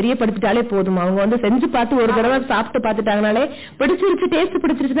மக்களுக்கு தெரியப்படுத்திட்டாலே போதும். அவங்க வந்து செஞ்சு பார்த்து ஒரு தடவை சாப்பிட்டு பார்த்துட்டாங்கனாலே பிடிச்சிருச்சு, டேஸ்ட்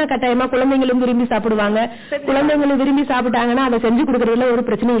பிடிச்சிருச்சுன்னா கட்டாயமா குழந்தைங்களும் விரும்பி சாப்பிடுவாங்க. குழந்தைங்களும் விரும்பி சாப்பிட்டாங்கன்னா அதை செஞ்சு கொடுக்கறதுல ஒரு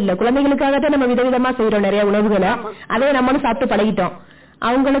பிரச்சனையும் இல்லை. குழந்தைகளுக்காகத்தான் நம்ம விதவிதமா செய்யறோம் நிறைய உணவுகளை, அதே நம்மளும் சாப்பிட்டு பழகிட்டோம்.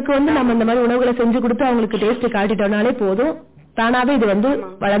 அவங்களுக்கு வந்து நம்ம இந்த மாதிரி உணவுகளை செஞ்சு கொடுத்து அவங்களுக்கு டேஸ்ட் காட்டிட்டோம்னாலே போதும், தானாவே இது வந்து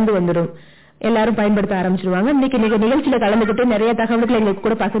வளர்ந்து வந்துடும். எல்லாரும் பயன்படுத்த ஆரம்பிச்சிருவாங்க. இன்னைக்கு நீங்க நிகழ்ச்சியில கலந்துகிட்டு நிறைய தகவல்களை எங்களுக்கு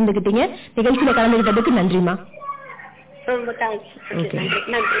கூட பகிர்ந்துகிட்டீங்க. நிகழ்ச்சியில கலந்துகிட்டதுக்கு நன்றிமா.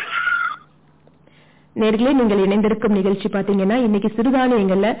 நேர்களே, நீங்கள் இணைந்திருக்கும் நிகழ்ச்சி பாத்தீங்கன்னா இன்னைக்கு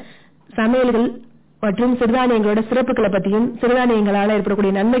சிறுதானியங்கள்ல சமையல்கள் மற்றும் சிறுதானியங்களோட சிறப்புகளை பத்தியும் சிறுதானியங்களால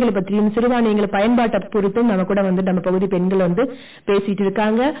ஏற்படக்கூடிய நன்மைகளை பற்றியும் சிறுதானியங்களை பயன்பாட்டை பொறுத்தும் நம்ம கூட வந்து நம்ம பகுதி பெண்கள் வந்து பேசிட்டு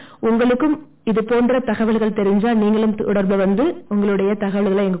இருக்காங்க. உங்களுக்கும் இது போன்ற தகவல்கள் தெரிஞ்சா நீங்களும் தொடர்பு வந்து உங்களுடைய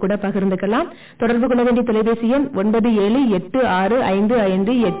தகவல்களை எங்க கூட பகிர்ந்துக்கலாம். தொடர்பு கொள்ள வேண்டிய தொலைபேசி எண்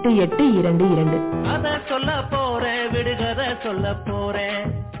 9786558822.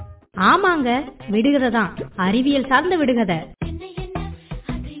 ஆமாங்க, விடுகதைதான், அறிவியல் சார்ந்த விடுகதை.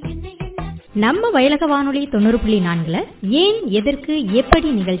 நம்ம வயலக வானொலி 90.4 ஏன் எதற்கு எப்படி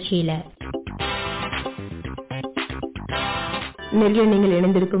நிகழ்ச்சியில நீங்கள்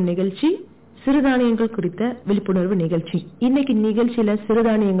இணைந்திருக்கும் நிகழ்ச்சி சிறுதானியங்கள் குறித்த விழிப்புணர்வு நிகழ்ச்சி. இன்னைக்கு நிகழ்ச்சியில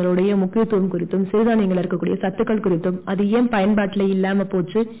சிறுதானியங்களுடைய முக்கியத்துவம் குறித்தும் சிறுதானியங்கள் இருக்கக்கூடிய சத்துக்கள் குறித்தும் அது ஏன் பயன்பாட்டுல இல்லாம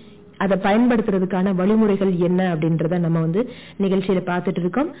போச்சு, அதை பயன்படுத்துறதுக்கான வழிமுறைகள் என்ன அப்படின்றத நம்ம வந்து நிகழ்ச்சியில பார்த்துட்டு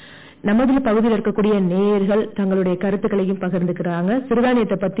இருக்கோம். நமது பகுதியில் இருக்கக்கூடிய நேயர்கள் தங்களுடைய கருத்துக்களையும் பகிர்ந்துக்கிறாங்க.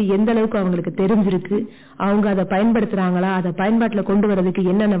 சிறுதானியத்தை பத்தி எந்த அளவுக்கு அவங்களுக்கு தெரிஞ்சிருக்கு, அவங்க அதை பயன்படுத்துறாங்களா, அதை பயன்பாட்டுல கொண்டு வரதுக்கு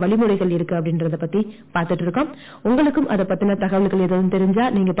என்னென்ன வழிமுறைகள் இருக்கு அப்படின்றத பத்தி பார்த்துட்டு இருக்கோம். உங்களுக்கும் அதை பத்தின தகவல்கள் எதுவும் தெரிஞ்சா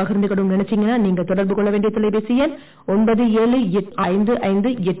நீங்க பகிர்ந்துக்கணும் நினைச்சீங்கன்னா நீங்க தொடர்பு கொள்ள வேண்டிய தொலைபேசி எண்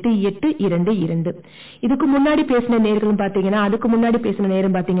 9785588822. இதுக்கு முன்னாடி பேசின நேர்களும் பாத்தீங்கன்னா, அதுக்கு முன்னாடி பேசின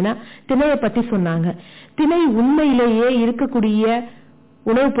நேரம் பாத்தீங்கன்னா திணையை பத்தி சொன்னாங்க. திணை உண்மையிலேயே இருக்கக்கூடிய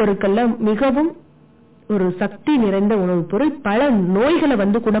உணவுப் பொருட்கள்ல மிகவும் ஒரு சக்தி நிறைந்த உணவுப் பொருள். பல நோய்களை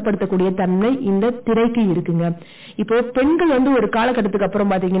வந்து குணப்படுத்தக்கூடிய தன்மை இந்த திணைக்கு இருக்குங்க. இப்போ பெண்கள் வந்து ஒரு காலகட்டத்துக்கு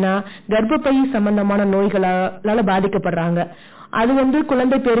அப்புறம் பாத்தீங்கன்னா கர்ப்பப்பை சம்பந்தமான நோய்களால பாதிக்கப்படுறாங்க. அது வந்து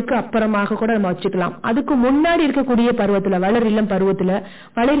குழந்தை பேருக்கு அப்புறமாக கூட நம்ம வச்சுக்கலாம். அதுக்கு முன்னாடி இருக்கக்கூடிய பருவத்துல,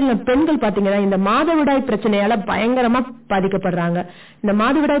 வளரிளம் பெண்கள் பாத்தீங்கன்னா இந்த மாதவிடாய் பிரச்சனையால பயங்கரமா பாதிக்கப்படுறாங்க. இந்த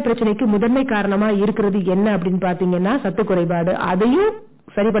மாதவிடாய் பிரச்சனைக்கு முதன்மை காரணமா இருக்கிறது என்ன அப்படின்னு பாத்தீங்கன்னா சத்து குறைபாடு. அதையும்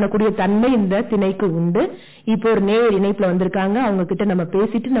சரி பண்ணக்கூடிய தன்மை இந்த திணைக்கு உண்டு. இப்போ ஒரு நேயர் இணைப்புல வந்திருக்காங்க, அவங்க கிட்ட நம்ம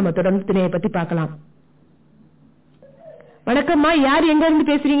பேசிட்டு நம்ம தொடர்ந்து திணையை பத்தி பார்க்கலாம். வணக்கம்மா, யார் எங்க இருந்து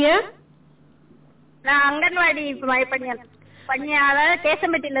பேசுறீங்க? நான் அங்கன்வாடி பணியாளர்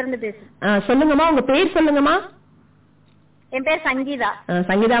கேசம்பட்டியில இருந்து பேசுறேன். சொல்லுங்கம்மா, உங்க பேர் சொல்லுங்கம்மா. என் பேர் சங்கீதா.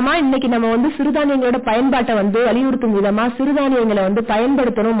 சங்கீதாமா, இன்னைக்கு நம்ம வந்து சிறுதானியங்களோட பயன்பாட்டை வந்து வலியுறுத்தும் விதமா சிறுதானியங்களை வந்து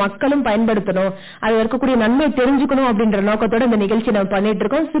பயன்படுத்தணும், மக்களும் பயன்படுத்தணும், அது இருக்கக்கூடிய நன்மை தெரிஞ்சுக்கணும் அப்படின்ற நோக்கத்தோட இந்த நிகழ்ச்சி நம்ம பண்ணிட்டு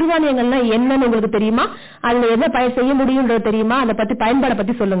இருக்கோம். சிறுதானியங்கள்னா என்னன்னு உங்களுக்கு தெரியுமா? அதுல என்ன செய்ய முடியும்ன்றது தெரியுமா? அதை பத்தி பயன்பாடை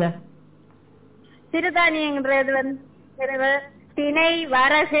பத்தி சொல்லுங்க. சிறுதானியங்கிறது வந்து திணை,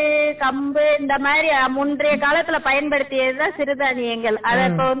 வரகு, கம்பு இந்த மாதிரி முன்றைய காலத்துல பயன்படுத்தியதுதான் சிறுதானியங்கள். அத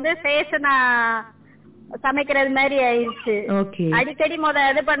இப்ப வந்து ஃபேஷனா சமைக்கிறது மாதிரி ஆயிடுச்சு. அடிக்கடி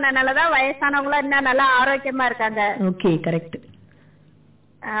இது பண்ணனாலதான் வயசானவங்களும் இன்னும் நல்லா ஆரோக்கியமா இருக்காங்க.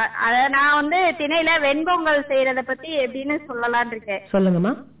 அத நான் வந்து திணையில வெண்பொங்கல் செய்யறத பத்தி எப்படின்னு சொல்லலாம்னு இருக்கேன்.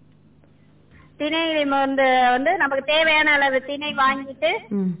 சொல்லுங்கம்மா. திணை வந்து நமக்கு தேவையான அளவு திணை வாங்கிட்டு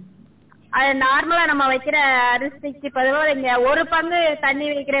அது நார்மலா நம்ம வைக்கிற அரிசிக்கு பதிவா இங்க 1 பங்கு தண்ணி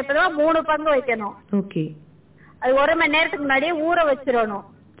வைக்கிற பதிவா 3 பங்கு வைக்கணும். அது 1 மணி நேரத்துக்கு முன்னாடியே ஊற வச்சிடணும்.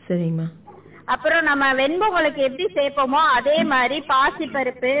 சரிம்மா. அப்புறம் நம்ம வெண்பொங்கலுக்கு எப்படி சேர்ப்போமோ அதே மாதிரி பாசி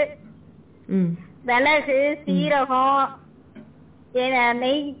பருப்பு, மிளகு, சீரகம்,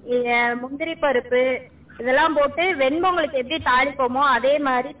 நெய், முந்திரி பருப்பு இதெல்லாம் போட்டு வெண்பொங்கலுக்கு எப்படி தாளிப்போமோ அதே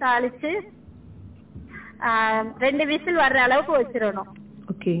மாதிரி தாளிச்சு 2 விசில் வர்ற அளவுக்கு வச்சிடணும்.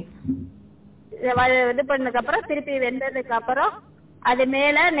 இது பண்ணதுக்கு அப்புறம் திருப்பி வெந்ததுக்கு அப்புறம் அது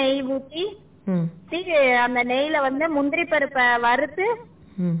மேல நெய் ஊத்தி அந்த நெய்ல வந்து முந்திரி பருப்பை வறுத்து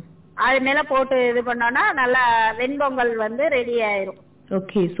அது மேல போட்டு இது பண்ணோம்னா நல்லா வெண்பொங்கல் வந்து ரெடி ஆயிரும்.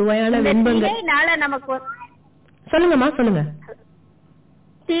 சுவையான வெண்பொங்கல். நமக்கு சொல்லுங்கம்மா, சொல்லுங்க.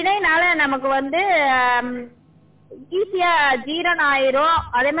 திணைனால நமக்கு வந்து ஈஸியா ஜீரணம் ஆயிரும்.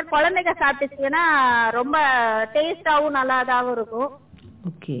 அதே மாதிரி குழந்தைங்க சாப்பிட்டுச்சுன்னா ரொம்ப டேஸ்டாவும் நல்லாதாவும் இருக்கும்.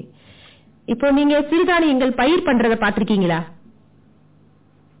 இப்போ நீங்க சிறுதானியங்கள் பயிர் பண்றத பாத்திருக்கீங்களா?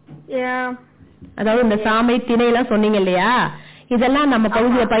 அதாவது இந்த சாமை, திணை எல்லாம் சொன்னீங்க இல்லையா, இதெல்லாம் நம்ம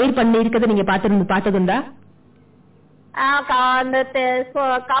பகுதியில பயிர் பண்ணி இருக்கிறத நீங்க பார்த்ததுண்டா?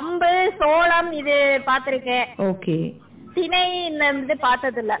 கம்பு, சோளம் இது பாத்திருக்கேன். திணை இந்த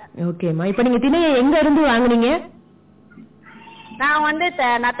பார்த்தது இல்ல. ஓகேமா. இப்ப நீங்க திணையை எங்க இருந்து வாங்குனீங்க? நான் வந்து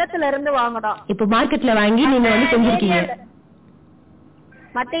நத்தத்துல இருந்து வாங்குறோம். இப்ப மார்க்கெட்ல வாங்கி நீங்க வந்து செஞ்சிருக்கீங்க.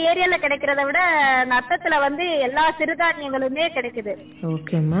 மத்த ஏரியால கிடைக்கிறத விட நத்தத்துல வந்து எல்லா சிறுதானியங்களுமே கிடைக்குது.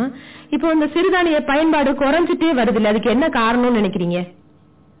 ஓகேமா. இப்போ இந்த சிறுதானிய பயன்பாடு குறைஞ்சிட்டே வருது, அதுக்கு என்ன காரணம்னு நினைக்கிறீங்க?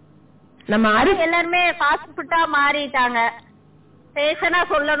 நம்ம எல்லாருமே ஃபாஸ்ட் ஃபுட்டா மாறிட்டாங்க. ஃபேஷனா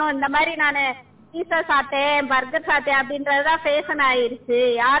சொல்லணும், இந்த மாதிரி நானு பீஸா சாப்பிட்டேன், பர்கர் சாப்பிட்டேன் அப்படின்றதுதான் ஃபேஷன் ஆயிருச்சு.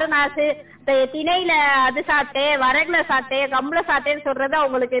 யாரும் நான் திணையில அது சாப்பிட்டேன், வரகுல சாப்பிட்டேன், கம்புல சாப்பிட்டேன்னு சொல்றது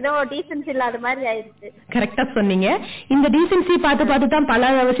அவங்களுக்கு ஏதோ டீசன்சி இல்லாத மாதிரி ஆயிருச்சு. கரெக்டா சொன்னீங்க. இந்த டீசன்சி பார்த்து தான் பல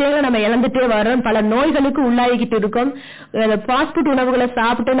விஷயங்களை நம்ம இழந்துட்டே வரோம், பல நோய்களுக்கு உள்ளாகிக்கிட்டு இருக்கோம். ஃபாஸ்ட் ஃபுட் உணவுகளை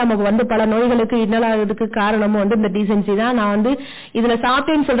சாப்பிட்டு நமக்கு வந்து பல நோய்களுக்கு இன்னலாகிறதுக்கு காரணமும் வந்து இந்த டீசன்சி தான். நான் வந்து இதுல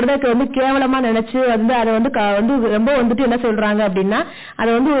சாப்பிட்டேன்னு சொல்றதுக்கு வந்து கேவலமா நினைச்சு வந்து அதை வந்து ரொம்ப வந்துட்டு என்ன சொல்றாங்க அப்படின்னா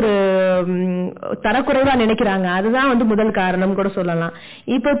அதை வந்து ஒரு தரக்குறைவா நினைக்கிறாங்க. அதுதான் வந்து முதல் காரணம் கூட சொல்லலாம்.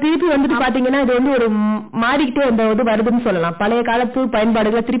 இப்போ திருப்பி வந்துட்டு பாத்தீங்கன்னா இது வந்து ஒரு மாறிக்கிட்டே வந்து வருதுன்னு சொல்லலாம். பழைய காலத்து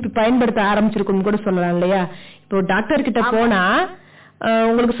பயன்பாடுகளை திருப்பி பயன்படுத்த ஆரம்பிச்சிருக்கும் கூட சொல்லலாம் இல்லையா? இப்போ டாக்டர் கிட்ட போனா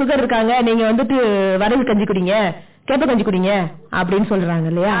உங்களுக்கு சுகர் இருக்காங்க, நீங்க வந்துட்டு வரகு கஞ்சி குடிங்க, கேப்ப கஞ்சி குடிங்க அப்படின்னு சொல்றாங்க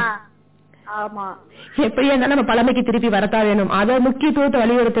இல்லையா? எப்படியா இருந்தாலும் நம்ம பழமைக்கு திருப்பி வரத்தா வேணும். அத முக்கியத்துவத்தை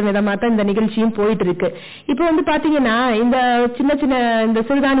வலியுறுத்தும் விதமா தான் இந்த நிகழ்ச்சியும் போயிட்டு இருக்கு. இப்ப வந்து பாத்தீங்கன்னா இந்த சின்ன சின்ன இந்த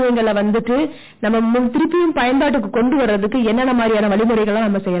சிறுதானியங்களை வந்துட்டு நம்ம திருப்பியும் பயன்பாட்டுக்கு கொண்டு வர்றதுக்கு என்னென்ன மாதிரியான வழிமுறைகளை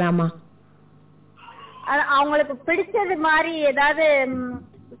நம்ம செய்யலாமா? அவங்களுக்கு பிடிச்சது மாதிரி ஏதாவது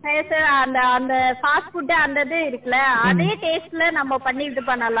அந்த ஃபாஸ்ட் ஃபுட் அந்த இது இருக்குல்ல, அதே டேஸ்ட்ல நம்ம பண்ணி இது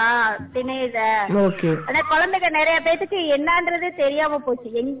பண்ணலாம் திணையில. ஆனா குழந்தைங்க நிறைய பேருக்கு என்னன்றது தெரியாம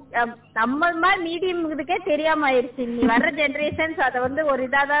போச்சு. நம்ம மாதிரி மீடியம் இதுக்கே தெரியாம ஆயிருச்சு. நீ வர்ற ஜெனரேஷன்ஸ் அத வந்து ஒரு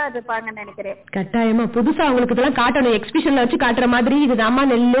இதாதான் இருப்பாங்கன்னு நினைக்கிறேன். கட்டாயமா புதுசா அவங்களுக்கு இதெல்லாம் காட்டணும், எக்ஸ்பிஷன்ல வச்சு காட்டுற மாதிரி. இதுதாமா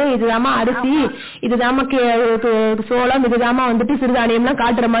நெல்லு, இதுதாமா அரிசி, இதுதாமா சோளம், இதுதாமா வந்துட்டு சிறுதானியம்லாம்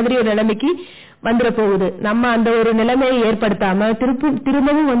காட்டுற மாதிரி ஒரு நிலைமைக்கு வந்துட போகுது. நம்ம அந்த ஒரு நிலைமையை ஏற்படுத்தாம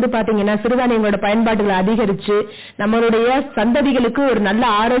திரும்பவும் வந்து பாத்தீங்கன்னா சிறுதானியங்களோட பயன்பாடுகளை அதிகரிச்சு நம்மளுடைய சந்ததிகளுக்கு ஒரு நல்ல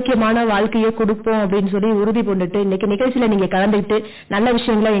ஆரோக்கியமான வாழ்க்கையை கொடுப்போம் அப்படின்னு சொல்லி உறுதி கொண்டுட்டு இன்னைக்கு நிகழ்ச்சியில நீங்க கலந்துக்கிட்டு நல்ல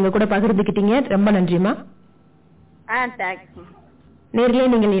விஷயங்களை எங்க கூட பகிர்ந்துக்கிட்டீங்க. ரொம்ப நன்றிமா. நேரிலே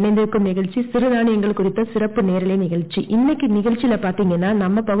நீங்கள் இணைந்திருக்கும் நிகழ்ச்சி சிறுதானியங்கள் குறித்த சிறப்பு நேரலை நிகழ்ச்சி. இன்னைக்கு நிகழ்ச்சியில பாத்தீங்கன்னா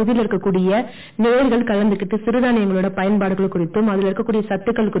நம்ம பகுதியில் இருக்கக்கூடிய நேயர்கள் கலந்துக்கிட்டு சிறுதானியங்களோட பயன்பாடுகள் குறித்தும் அதுல இருக்கக்கூடிய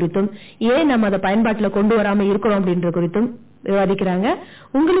சத்துக்கள் குறித்தும் ஏன் நம்ம அதை பயன்பாட்டுல கொண்டு வராம இருக்கிறோம் அப்படின்ற குறித்தும் விவாதிக்கிறாங்க.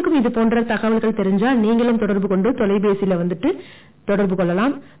 உங்களுக்கும் இது போன்ற தகவல்கள் தெரிஞ்சா நீங்களும் தொடர்பு கொண்டு தொலைபேசியில தொடர்பு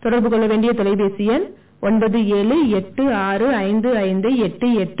கொள்ளலாம். தொடர்பு கொள்ள வேண்டிய தொலைபேசி எண்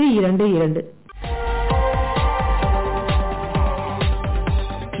 9786558822.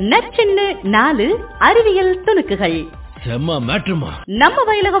 நச்சின்னு 4 அறிவியல் துணுக்குகள். நம்ம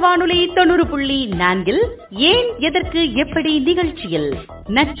வயலக வானொலி 90.4 ஏன் எதற்கு எப்படி நிகழ்ச்சியில்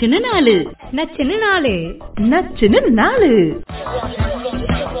நச்சின்னு 4 நச்சின்னு 4 நச்சின்னு 4.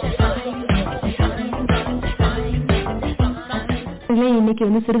 இன்னைக்கு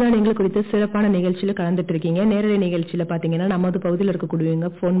சிறுதானியங்கள் குறித்து சிறப்பான நிகழ்ச்சியில கலந்துட்டு இருக்கீங்க. நேரடி நிகழ்ச்சியில பாத்தீங்கன்னா நமது பகுதியில் இருக்கக்கூடியவங்க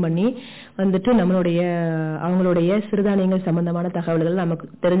போன் பண்ணி அவங்களுடைய சிறுதானியங்கள் சம்பந்தமான தகவல்கள், நமக்கு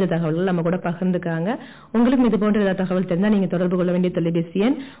தெரிஞ்ச தகவல்கள் நம்ம கூட பகிர்ந்துக்காங்க. உங்களுக்கும் இது போன்ற ஏதாவது தகவல் தெரிஞ்சா நீங்க தொடர்பு கொள்ள வேண்டிய தொலைபேசி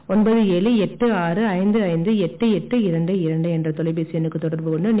எண் 9786558822 என்ற தொலைபேசி எண்ணுக்கு தொடர்பு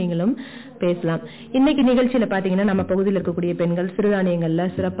கொண்டு நீங்களும் பேசலாம். இன்னைக்கு நிகழ்ச்சியில பாத்தீங்கன்னா நம்ம பகுதியில் இருக்கக்கூடிய பெண்கள் சிறுதானியங்கள்ல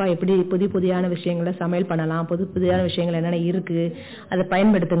சிறப்பா எப்படி புதியான விஷயங்களை சமையல் பண்ணலாம், புதியான விஷயங்கள் என்னென்ன இருக்கு, அதை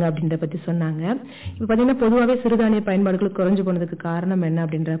பயன்படுத்துங்க அப்படின்ற பத்தி சொன்னாங்க. இப்ப பாத்தீங்கன்னா பொதுவாகவே சிறுதானிய பயன்பாடுகள் குறைஞ்சு போனதுக்கு காரணம் என்ன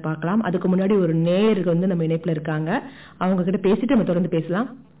அப்படின்றத பார்க்கலாம். அதுக்கு முன்னாடி ஒரு நேயருக்கு நம்ம இணைப்புல இருக்காங்க. அவங்க கிட்ட பேசிட்டு நம்ம தொடர்ந்து பேசலாம்.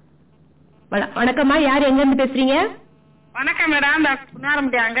 வணக்கம்மா, யார் எங்க இருந்து பேசுறீங்க? வணக்கம் மேடம்,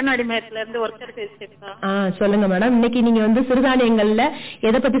 புனாரம்பட்டி அங்கன்வாடி மையத்துல இருந்து ஒருத்தர் பேசுறேன். சொல்லுங்க மேடம், இன்னைக்கு நீங்க சிறுதானியங்கள்ல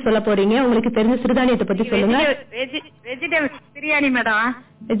எதை பத்தி சொல்ல போறீங்க? உங்களுக்கு தெரிஞ்ச சிறுதானியத்தை பத்தி சொல்லுங்க. Vegetable biryani madam.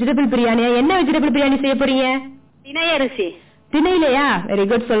 வெஜிடபிள் பிரியாணியா? என்ன வெஜிடபிள் பிரியாணி செய்ய போறீங்க? திணை அரிசி. திணையிலையா? வெரி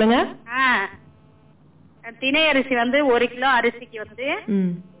குட், சொல்லுங்க. திணை அரிசி 1 கிலோ அரிசிக்கு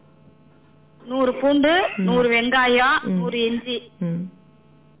 100 பூண்டு, 100 வெங்காயம், 100 இஞ்சி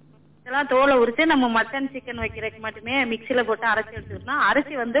இதெல்லாம் தோலை உரிச்சு நம்ம மட்டன் சிக்கன் வைக்கிறதுக்கு மட்டுமே மிக்சில போட்டு அரைச்சி எடுத்துக்கணும்.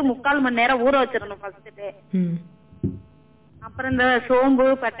 அரிசி 3/4 மணி நேரம் ஊற வச்சிடணும் ஃபர்ஸ்ட் டே. அப்புறம் இந்த சோம்பு,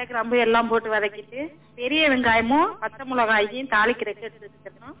 பட்டை, கிராம்பு எல்லாம் போட்டு வதக்கிட்டு பெரிய வெங்காயமும் பச்சை மிளகாயும் தாளிக்கிறதுக்கு எடுத்து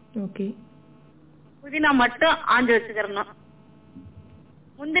வச்சுக்கணும். புதினா மட்டும் ஆஞ்சு வச்சுக்கிறணும்.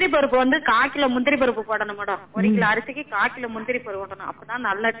 முந்திரி பருப்பு 1/4 கிலோ முந்திரி பருப்பு போடணும் மேடம். 1 கிலோ அரிசிக்கு 1/4 கிலோ முந்திரி பருப்பு போடணும். அப்பதான்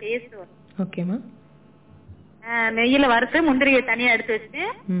நல்ல டேஸ்ட் வரும். நெய்யில வறுத்து முந்திரியை தனியா எடுத்து வச்சுட்டு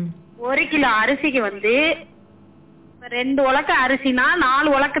 1 கிலோ அரிசிக்கு 2 உலக்க அரிசினா 4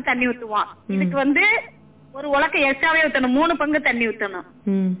 உலக்க தண்ணி ஊத்துவோம். இதுக்கு 1 உலக்க எக்ஸ்ட்ராவே ஊத்தணும். 3 பங்கு தண்ணி ஊத்தணும்.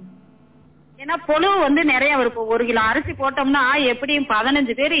 ஏன்னா பொழுவு நிறைய வரும். 1 கிலோ அரிசி போட்டோம்னா எப்படியும்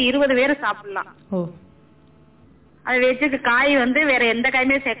 15 பேர் 20 பேர் சாப்பிடலாம். அது வச்சுக்கு காய் வேற எந்த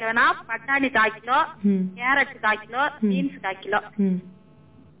காயுமே சேர்க்க வேணாம். பட்டாணி 1/4 கிலோ, கேரட் 1/4 கிலோ, பீன்ஸ் 1/4 கிலோ.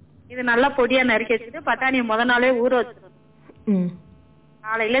 இது நல்லா பொடியா நறுக்கி வச்சுட்டு பட்டாணியை முத நாளே ஊற வச்சிடணும்.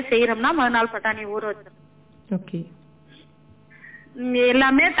 காலையில செய்யறோம்னா முத நாள் பட்டாணி ஊற வச்சிடணும்.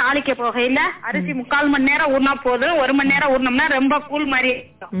 எல்லாமே தாளிக்க போகையில அரிசி 3/4 மணி நேரம் ஊறினா போதும். 1 மணி நேரம் ஊறினோம்னா ரொம்ப கூழ் மாதிரி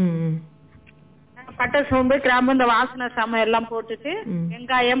இருக்கும். பட்டை, சோம்பு, கிராம்பு, இந்த வாசனை சாமான் எல்லாம் போட்டுட்டு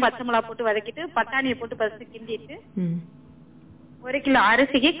வெங்காயம், பச்சை மிளகா போட்டு வதக்கிட்டு பட்டாணியை போட்டு ஃபர்ஸ்ட் கிண்டிட்டு 1 கிலோ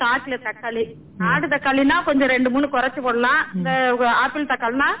அரிசிக்கு 1/4 கிலோ தக்காளி. நாடு தக்காளினா கொஞ்சம் 2-3 குறைச்சு போடலாம். இந்த ஆப்பிள்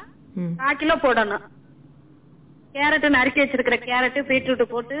தக்காளினா 1/4 கிலோ போடணும். கேரட் நறுக்கி வச்சிருக்கிற கேரட், பீட்ரூட்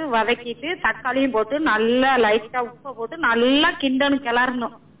போட்டு வதக்கிட்டு தக்காளியும் போட்டு நல்லா லைட்டா உப்பை போட்டு நல்லா கிண்டணும்,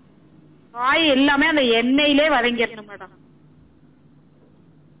 கிளறணும். காய் எல்லாமே அந்த எண்ணெயிலே வதங்கிடணும் மேடம்.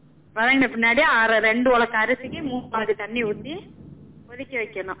 வதங்கின பின்னாடி 2 உலக்க அரிசிக்கு 3 பாக்கெட் தண்ணி ஊத்தி கொதிக்க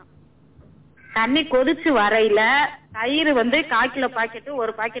வைக்கணும். தண்ணி கொதிச்சு வரையில தயிர் 1/4 கிலோ பாக்கெட்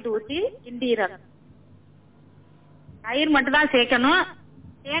 1 பாக்கெட் ஊத்தி கிண்டிடணும். தயிர் மட்டும் தான் சேர்க்கணும்,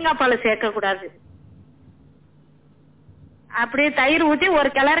 தேங்காய் பால் சேர்க்க கூடாது. அப்படியே தயிர் ஊத்தி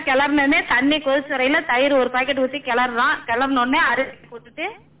ஒரு கிளறினே தண்ணி கொதிச்சு வரையில தயிர் 1 பாக்கெட் ஊத்தி கிளறினோடனே அரிசி போட்டுட்டு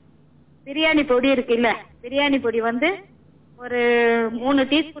பிரியாணி பொடி இருக்கு இல்ல, பிரியாணி பொடி ஒரு 3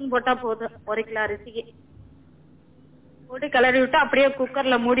 டீஸ்பூன் போட்டா போதும். 1 கிலோ அரிசிக்கு போட்டு கிளறி விட்டு அப்படியே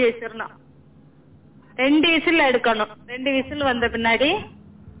குக்கர்ல மூடி வச்சிடணும். 2 விசில் எடுக்கணும். 2 விசில் வந்த பின்னாடி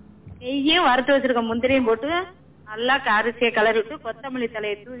நெய்யும் வறுத்து வச்சிருக்க முந்திரியும் போட்டு நல்லா அரிசியை கிளறி விட்டு கொத்தமல்லி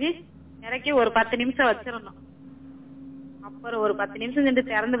தலையை தூவி இறக்கி ஒரு 10 நிமிஷம் வச்சிடணும். அப்புறம் ஒரு 10 நிமிஷம் சென்று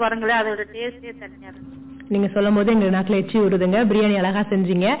திறந்து பாருங்களேன், அதோட டேஸ்டே தனியா இருக்கும். நீங்க சொல்லும் போது எங்க நாக்குல எச்சி விடுதுங்க. பிரியாணி அழகா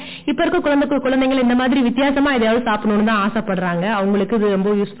செஞ்சீங்க. இப்ப இருக்க குழந்தைகள் இந்த மாதிரி வித்தியாசமா எதையாவது சாப்பிடணும்னு தான் ஆசைப்படுறாங்க. அவங்களுக்கு இது ரொம்ப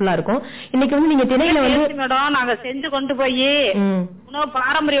யூஸ்ஃபுல்லா இருக்கும். இன்னைக்கு நீங்க திணையில மேடம் நாங்க செஞ்சு கொண்டு போய் உணவு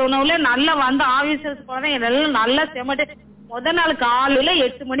பாரம்பரிய உணவுல நல்லா ஆபீசர்ஸ் போனதான் எல்லாம் நல்லா செமட்டு. முத நாள் காலையில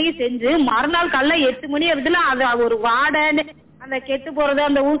 8 மணிக்கு செஞ்சு மறுநாள் காலைல 8 மணி வருதுல அது ஒரு வாடை, அந்த கெட்டு போறது,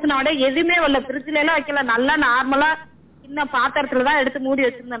 அந்த ஊசின வாடை எதுவுமே வரல. ஃப்ரிட்ஜ்ல எல்லாம் வைக்கல. நல்லா நார்மலா சின்ன பாத்திரத்துலதான் எடுத்து மூடி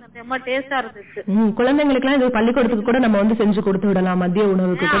வச்சிருந்தேன். ரொம்ப டேஸ்டா இருந்துச்சு. குழந்தைங்களுக்கு எல்லாம் இது பள்ளிக்கூடத்துக்கு கூட நம்ம வந்து செஞ்சு கொடுத்து விடலாம். மதிய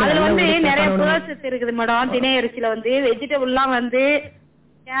உணவுக்கு கூட அதுல வந்து நிறைய புரதச்சத்து இருக்குது மேடம். திணை அரிசியில வந்து வெஜிடபிள் எல்லாம் வந்து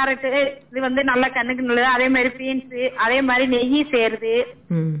கேரட் இது வந்து நல்ல கண்ணுக்கு நல்லது. அதே மாதிரி பீன்ஸ், அதே மாதிரி நெய் சேருது.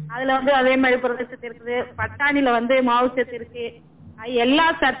 அதுல வந்து அதே மாதிரி புரதச்சத்து இருக்குது. பட்டாணில வந்து மாவு சத்து இருக்கு. எல்லா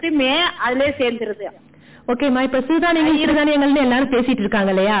சத்துமே அதுலயே சேர்ந்துருது. ஓகேமா, இப்ப சிறுதானியங்கள்னு எல்லாரும் பேசிட்டு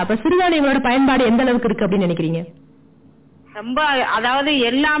இருக்காங்க இல்லையா? அப்ப சிறுதானியங்களோட பயன்பாடு எந்த அளவுக்கு இருக்கு அப்படின்னு நினைக்கிறீங்க? ரொம்ப, அதாவது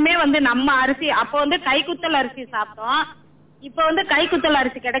எல்லாமே வந்து நம்ம அரிசி அப்ப வந்து கைக்குத்தல் அரிசி சாப்பிட்டோம். இப்ப வந்து கைக்குத்தல்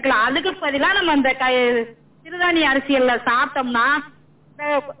அரிசி கிடைக்கல. அதுக்கு பதிலா நம்ம அந்த சிறுதானிய அரிசியில சாப்பிட்டோம்னா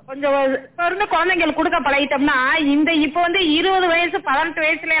கொஞ்சம் இருந்து குழந்தைங்களுக்கு கொடுக்க பழகிட்டோம்னா இந்த இப்ப வந்து 20 வயசு 18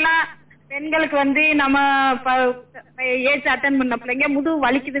 வயசுல எல்லாம் பெண்களுக்கு வந்து நம்ம ஏஜ் அட்டன் பண்ண பிள்ளைங்க முதுகு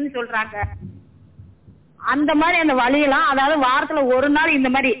வலிக்குதுன்னு சொல்றாங்க. அந்த மாதிரி அந்த வலியெல்லாம், அதாவது வாரத்துல ஒரு நாள் இந்த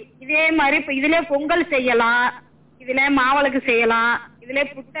மாதிரி இதே மாதிரி இப்ப இதுல பொங்கல் செய்யலாம், இதுல மாவளுக்கு செய்யலாம், இதுல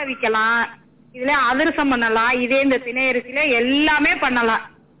புட்டை விக்கலாம், இதுல அதிரசம் பண்ணலாம். இதே இந்த திணை அரிசியில எல்லாமே பண்ணலாம்.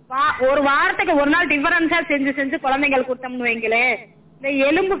 ஒரு வாரத்துக்கு ஒரு நாள் டிஃபரன்ஸா செஞ்சு செஞ்சு குழந்தைங்களுக்கு கொடுத்தோம்னு வைங்களே, இந்த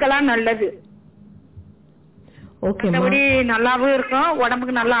எலும்புக்கெல்லாம் நல்லது. மற்றபடி நல்லாவும் இருக்கும்,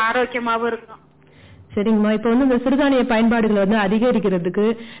 உடம்புக்கு நல்ல ஆரோக்கியமாவும் இருக்கும். சரிங்கம்மா, இப்ப வந்து இந்த சிறுதானிய பயன்பாடுகளை வந்து அதிகரிக்கிறதுக்கு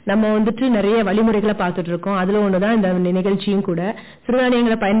நம்ம வந்துட்டு நிறைய வழிமுறைகளை பார்த்துட்டு இருக்கோம். அதுல ஒண்ணுதான் இந்த நிகழ்ச்சியும் கூட.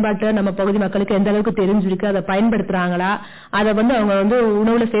 சிறுதானியங்களை பயன்பாட்டை நம்ம பகுதி மக்களுக்கு எந்த அளவுக்கு தெரிஞ்சிருக்கு, அதை பயன்படுத்துறாங்களா, அதை வந்து அவங்க வந்து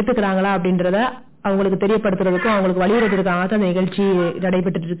உணவுல சேர்த்துக்கிறாங்களா அப்படின்றத அவங்களுக்கு தெரியப்படுத்துறதுக்கும் அவங்களுக்கு வலியுறுத்துறதுக்காக தான் இந்த நிகழ்ச்சி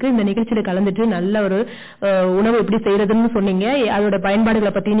நடைபெற்று இருக்கு. இந்த நிகழ்ச்சியில கலந்துட்டு நல்ல ஒரு உணவு எப்படி செய்யறதுன்னு சொன்னீங்க, அதோட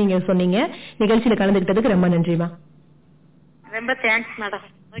பயன்பாடுகளை பத்தி நீங்க சொன்னீங்க. நிகழ்ச்சியில கலந்துகிட்டதுக்கு ரொம்ப நன்றிமா. ரொம்ப thanks madam.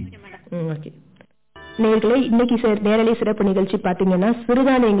 Okay madam. Okay நேயர்களே, இன்னைக்கு நேரலை சிறப்பு நிகழ்ச்சி பாத்தீங்கன்னா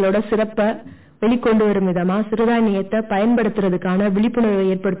சிறுதானியங்களோட சிறப்பை வெளிக்கொண்டு வரும் விதமா, சிறுதானியத்தை பயன்படுத்துறதுக்கான விழிப்புணர்வை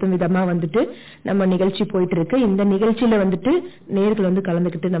ஏற்படுத்தும் விதமா வந்துட்டு நம்ம நிகழ்ச்சி போயிட்டு இருக்கு. இந்த நிகழ்ச்சியில வந்துட்டு நேயர்கள் வந்து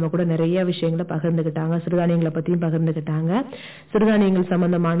கலந்துகிட்டு நம்ம கூட நிறைய விஷயங்களை பகிர்ந்துகிட்டாங்க. சிறுதானியங்களை பத்தியும் பகிர்ந்துகிட்டாங்க. சிறுதானியங்கள்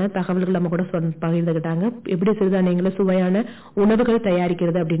சம்பந்தமான தகவல்கள் நம்ம கூட பகிர்ந்துகிட்டாங்க. எப்படி சிறுதானியங்களை சுவையான உணவுகள்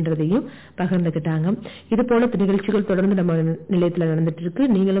தயாரிக்கிறது அப்படின்றதையும் பகிர்ந்துகிட்டாங்க. இது போல நிகழ்ச்சிகள் தொடர்ந்து நம்ம நிலையத்துல நடந்துட்டு இருக்கு.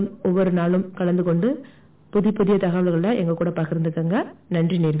 நீங்களும் ஒவ்வொரு நாளும் கலந்து கொண்டு புதிய புதிய தகவல்களை எங்க கூட பகிர்ந்துக்கங்க.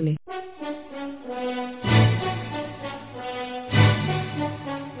 நன்றி நேயர்களே.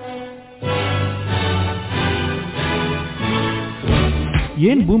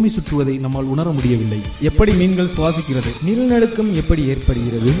 ஏன் பூமி சுற்றுவதை நம்மால் உணர முடியவில்லை? எப்படி மீன்கள் சுவாசிக்கிறது? நிலநடுக்கம் எப்படி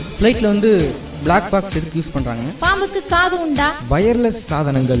ஏற்படுகிறது? பிளைட்ல வந்து பிளாக் பாக்ஸ் எதுக்கு யூஸ் பண்றாங்க? பாம்புக்கு காது உண்டா? வயர்லெஸ்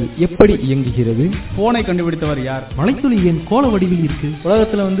சாதனங்கள் எப்படி இயங்குகிறது? போனை கண்டுபிடித்தவர் யார்? மலைத்துளி ஏன் கோள வடிவில் இருக்கு?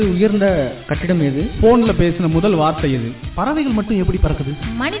 உலகத்துல வந்து உயர்ந்த கட்டிடம் எது? போன்ல பேசின முதல் வார்த்தை எது? பறவைகள் மட்டும் எப்படி பறக்குது?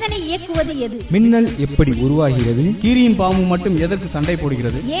 மனிதனை இயக்குவது எது? மின்னல் எப்படி உருவாகிறது? கீரியும் பாம்பு மட்டும் எதற்கு சண்டை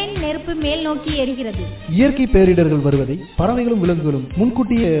போடுகிறது? ஏன் நெருப்பு மேல் நோக்கி எரிகிறது? இயற்கை பேரிடர்கள் வருவதை பறவைகளும் விலங்குகளும்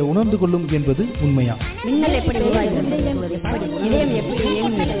முன்கூட்டியே உணர்ந்து கொள்ளும் என்பது உண்மையா? மின்னல் எப்படி உருவாகிறது? இதயம் எப்படி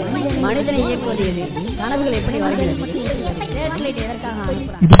இயங்குகிறது? மனிதனை இயக்குவது எது? கனவுகள் எப்படி வருகிறது? சேட்டலைட் எதற்காக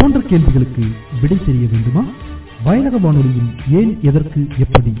அனுப்புறாங்க? இது போன்ற கேள்விகளுக்கு விடை தெரிய வேண்டுமா? வயலக வானொலியின் ஏன் எதற்கு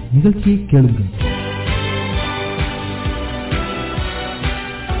எப்படி நிகழ்ச்சியை கேளுங்கள்.